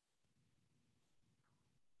origin.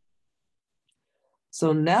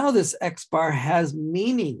 So now this x bar has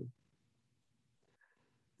meaning.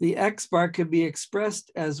 The x bar could be expressed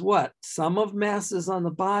as what? Sum of masses on the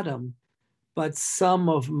bottom, but sum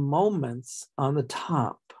of moments on the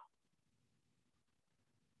top.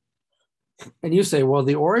 And you say, well,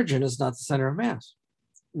 the origin is not the center of mass.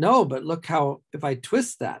 No, but look how, if I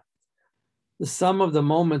twist that, the sum of the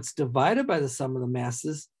moments divided by the sum of the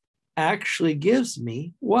masses actually gives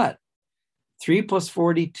me what? 3 plus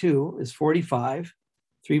 42 is 45.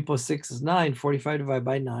 3 plus 6 is 9. 45 divided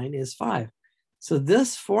by 9 is 5. So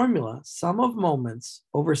this formula, sum of moments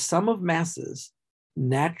over sum of masses,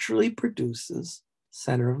 naturally produces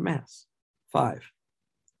center of mass, 5.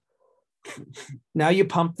 Now you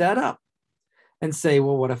pump that up and say,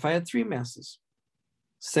 well, what if I had 3 masses?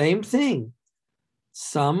 Same thing.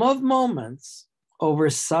 Sum of moments over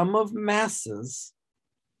sum of masses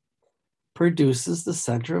produces the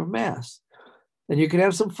center of mass. And you can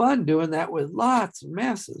have some fun doing that with lots of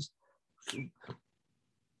masses.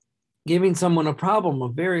 Giving someone a problem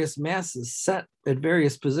of various masses set at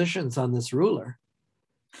various positions on this ruler,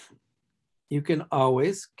 you can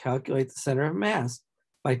always calculate the center of mass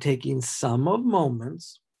by taking sum of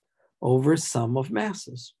moments over sum of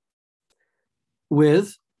masses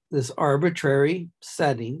with this arbitrary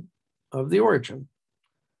setting of the origin.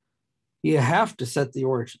 You have to set the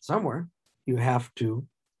origin somewhere. You have to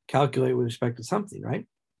calculate with respect to something, right?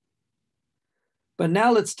 But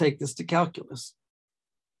now let's take this to calculus.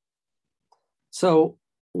 So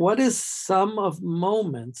what is sum of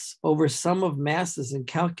moments over sum of masses in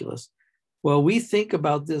calculus? Well, we think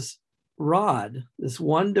about this rod, this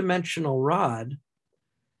one-dimensional rod,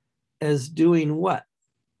 as doing what?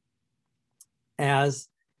 As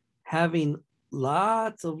having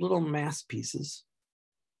lots of little mass pieces,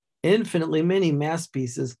 infinitely many mass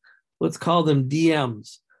pieces. Let's call them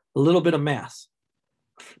DMs, a little bit of mass.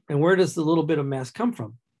 And where does the little bit of mass come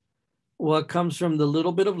from? Well, it comes from the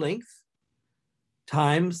little bit of length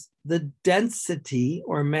times the density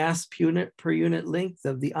or mass per unit length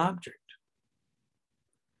of the object.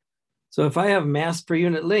 So if I have mass per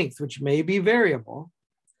unit length, which may be variable,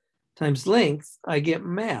 times length, I get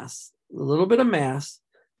mass. A little bit of mass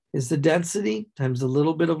is the density times a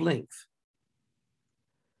little bit of length.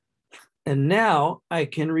 And now I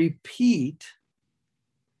can repeat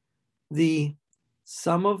the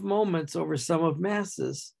sum of moments over sum of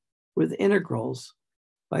masses with integrals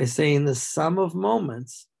by saying the sum of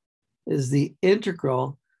moments is the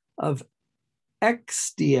integral of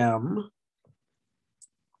x dm,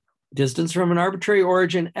 distance from an arbitrary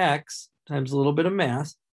origin x times a little bit of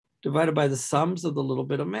mass, divided by the sums of the little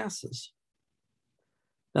bit of masses.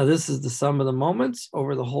 Now this is the sum of the moments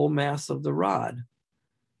over the whole mass of the rod.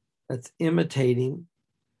 That's imitating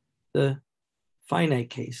the finite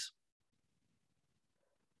case.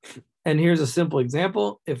 And here's a simple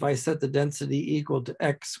example. If I set the density equal to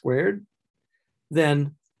x squared,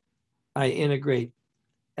 then I integrate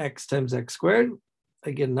x times x squared. I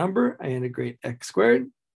get a number. I integrate x squared.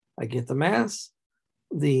 I get the mass.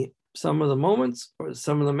 The sum of the moments or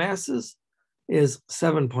sum of the masses is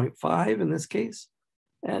 7.5 in this case.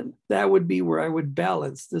 And that would be where I would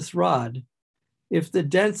balance this rod if the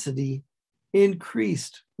density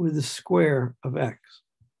increased with the square of x.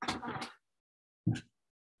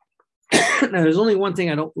 Now, there's only one thing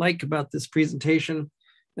I don't like about this presentation,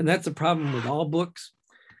 and that's a problem with all books,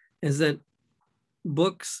 is that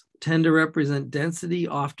books tend to represent density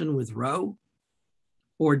often with rho.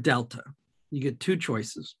 or delta. You get two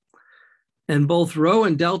choices. And both rho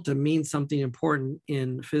and delta mean something important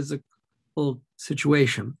in physical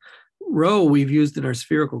situation. Rho we've used in our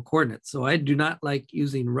spherical coordinates. So I do not like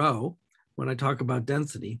using rho when I talk about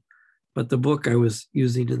density, but the book I was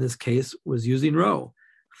using in this case was using rho.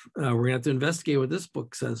 We're gonna have to investigate what this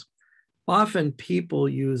book says. Often people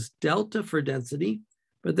use delta for density,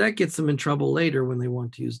 but that gets them in trouble later when they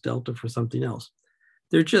want to use delta for something else.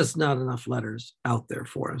 There's just not enough letters out there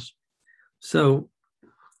for us. So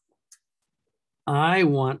I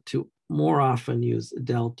want to more often use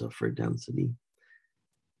delta for density.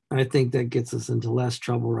 I think that gets us into less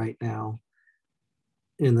trouble right now.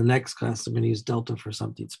 In the next class, I'm going to use delta for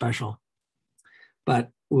something special, but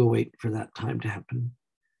we'll wait for that time to happen.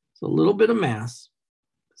 So a little bit of mass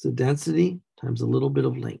is a density times a little bit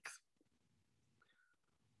of length.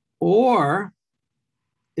 Or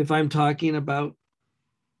if I'm talking about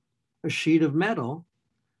a sheet of metal,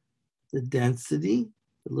 the density,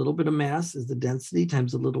 a little bit of mass is the density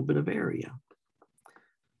times a little bit of area.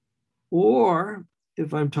 Or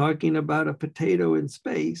if I'm talking about a potato in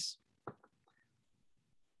space,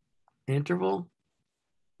 interval,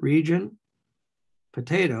 region,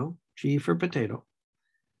 potato, G for potato,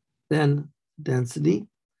 then density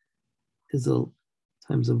is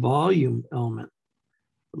times a volume element.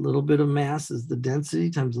 A little bit of mass is the density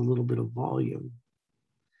times a little bit of volume.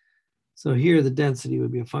 So here the density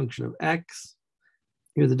would be a function of x.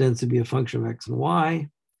 Here the density would be a function of x and y.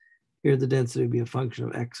 Here the density would be a function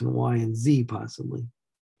of x and y and z possibly.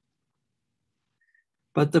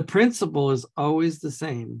 But the principle is always the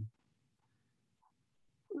same.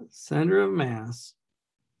 Center of mass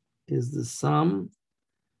is the sum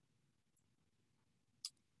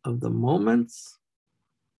of the moments,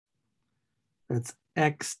 that's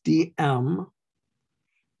x dm,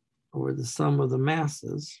 over the sum of the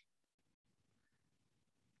masses,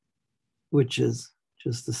 which is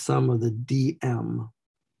just the sum of the dm.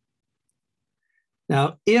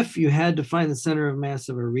 Now, if you had to find the center of mass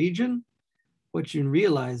of a region, what you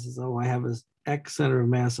realize is, oh, I have an x center of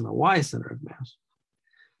mass and a y center of mass.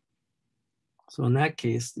 So in that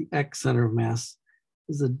case, the x center of mass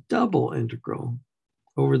is a double integral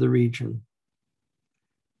over the region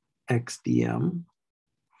x dm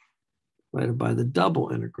divided by the double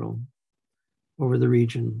integral over the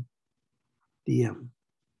region dm.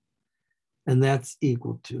 And that's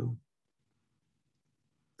equal to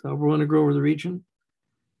double integral over the region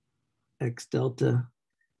x delta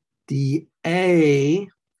dA,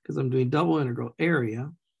 because I'm doing double integral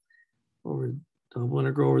area over double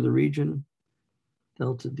integral over the region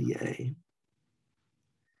delta dA.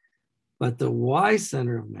 But the y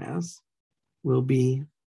center of mass will be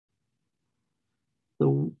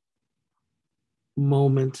the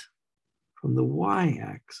moment from the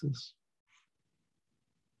y-axis.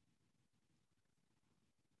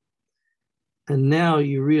 And now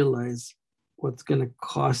you realize what's going to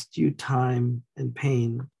cost you time and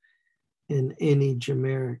pain in any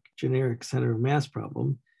generic center of mass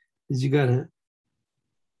problem is you got to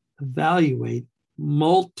evaluate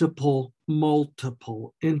multiple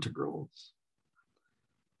integrals.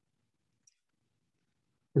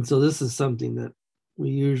 And so this is something that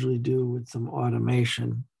we usually do with some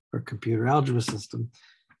automation or computer algebra system.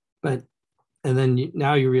 But, and then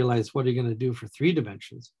now you realize, what are you going to do for 3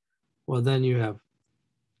 dimensions? Well, then you have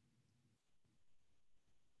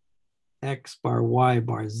x bar, y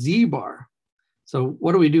bar, z bar. So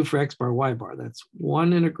what do we do for x bar, y bar? That's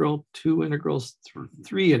 1 integral, 2 integrals,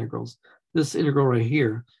 3 integrals. This integral right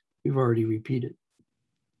here, we've already repeated.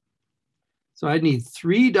 So I need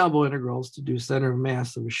 3 double integrals to do center of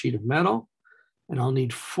mass of a sheet of metal, and I'll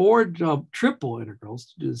need 4 triple integrals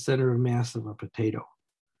to do the center of mass of a potato.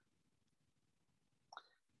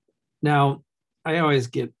 Now, I always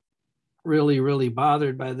get really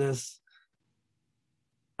bothered by this.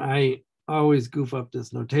 I always goof up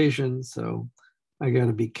this notation, so I got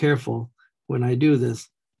to be careful when I do this.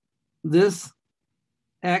 This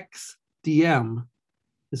x dm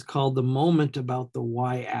is called the moment about the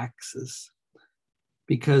y-axis,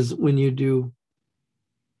 because when you do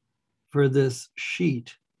for this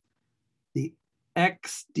sheet, the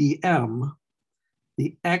x dm,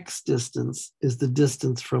 the x distance is the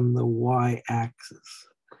distance from the y-axis.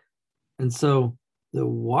 And so the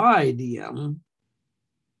y dm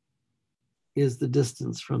is the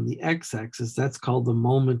distance from the x-axis. That's called the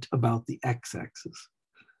moment about the x-axis.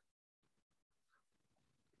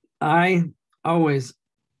 I always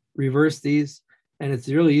reverse these, and it's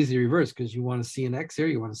really easy to reverse because you want to see an x here,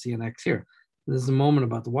 you want to see an x here. This is a moment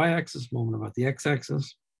about the y-axis, moment about the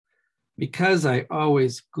x-axis. Because I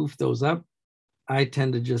always goof those up, I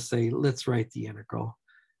tend to just say, let's write the integral.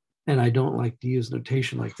 And I don't like to use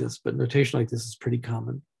notation like this, but notation like this is pretty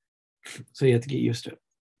common. So you have to get used to it.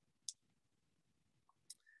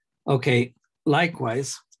 Okay,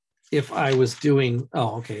 likewise, if I was doing,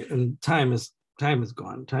 oh, okay, and time is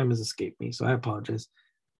gone. Time has escaped me, so I apologize.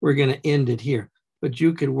 We're going to end it here, but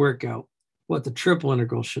you could work out what the triple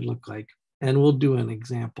integral should look like, and we'll do an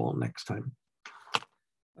example next time.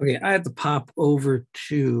 Okay, I have to pop over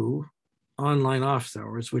to online office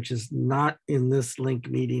hours, which is not in this link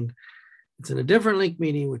meeting. It's in a different link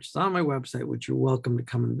meeting, which is on my website, which you're welcome to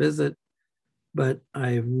come and visit. But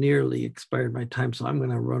I have nearly expired my time, so I'm going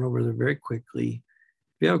to run over there very quickly.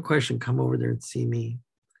 If you have a question, come over there and see me,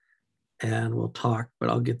 and we'll talk. But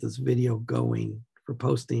I'll get this video going for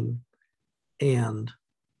posting, and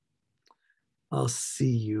I'll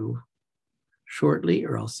see you shortly,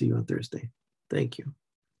 or I'll see you on Thursday. Thank you.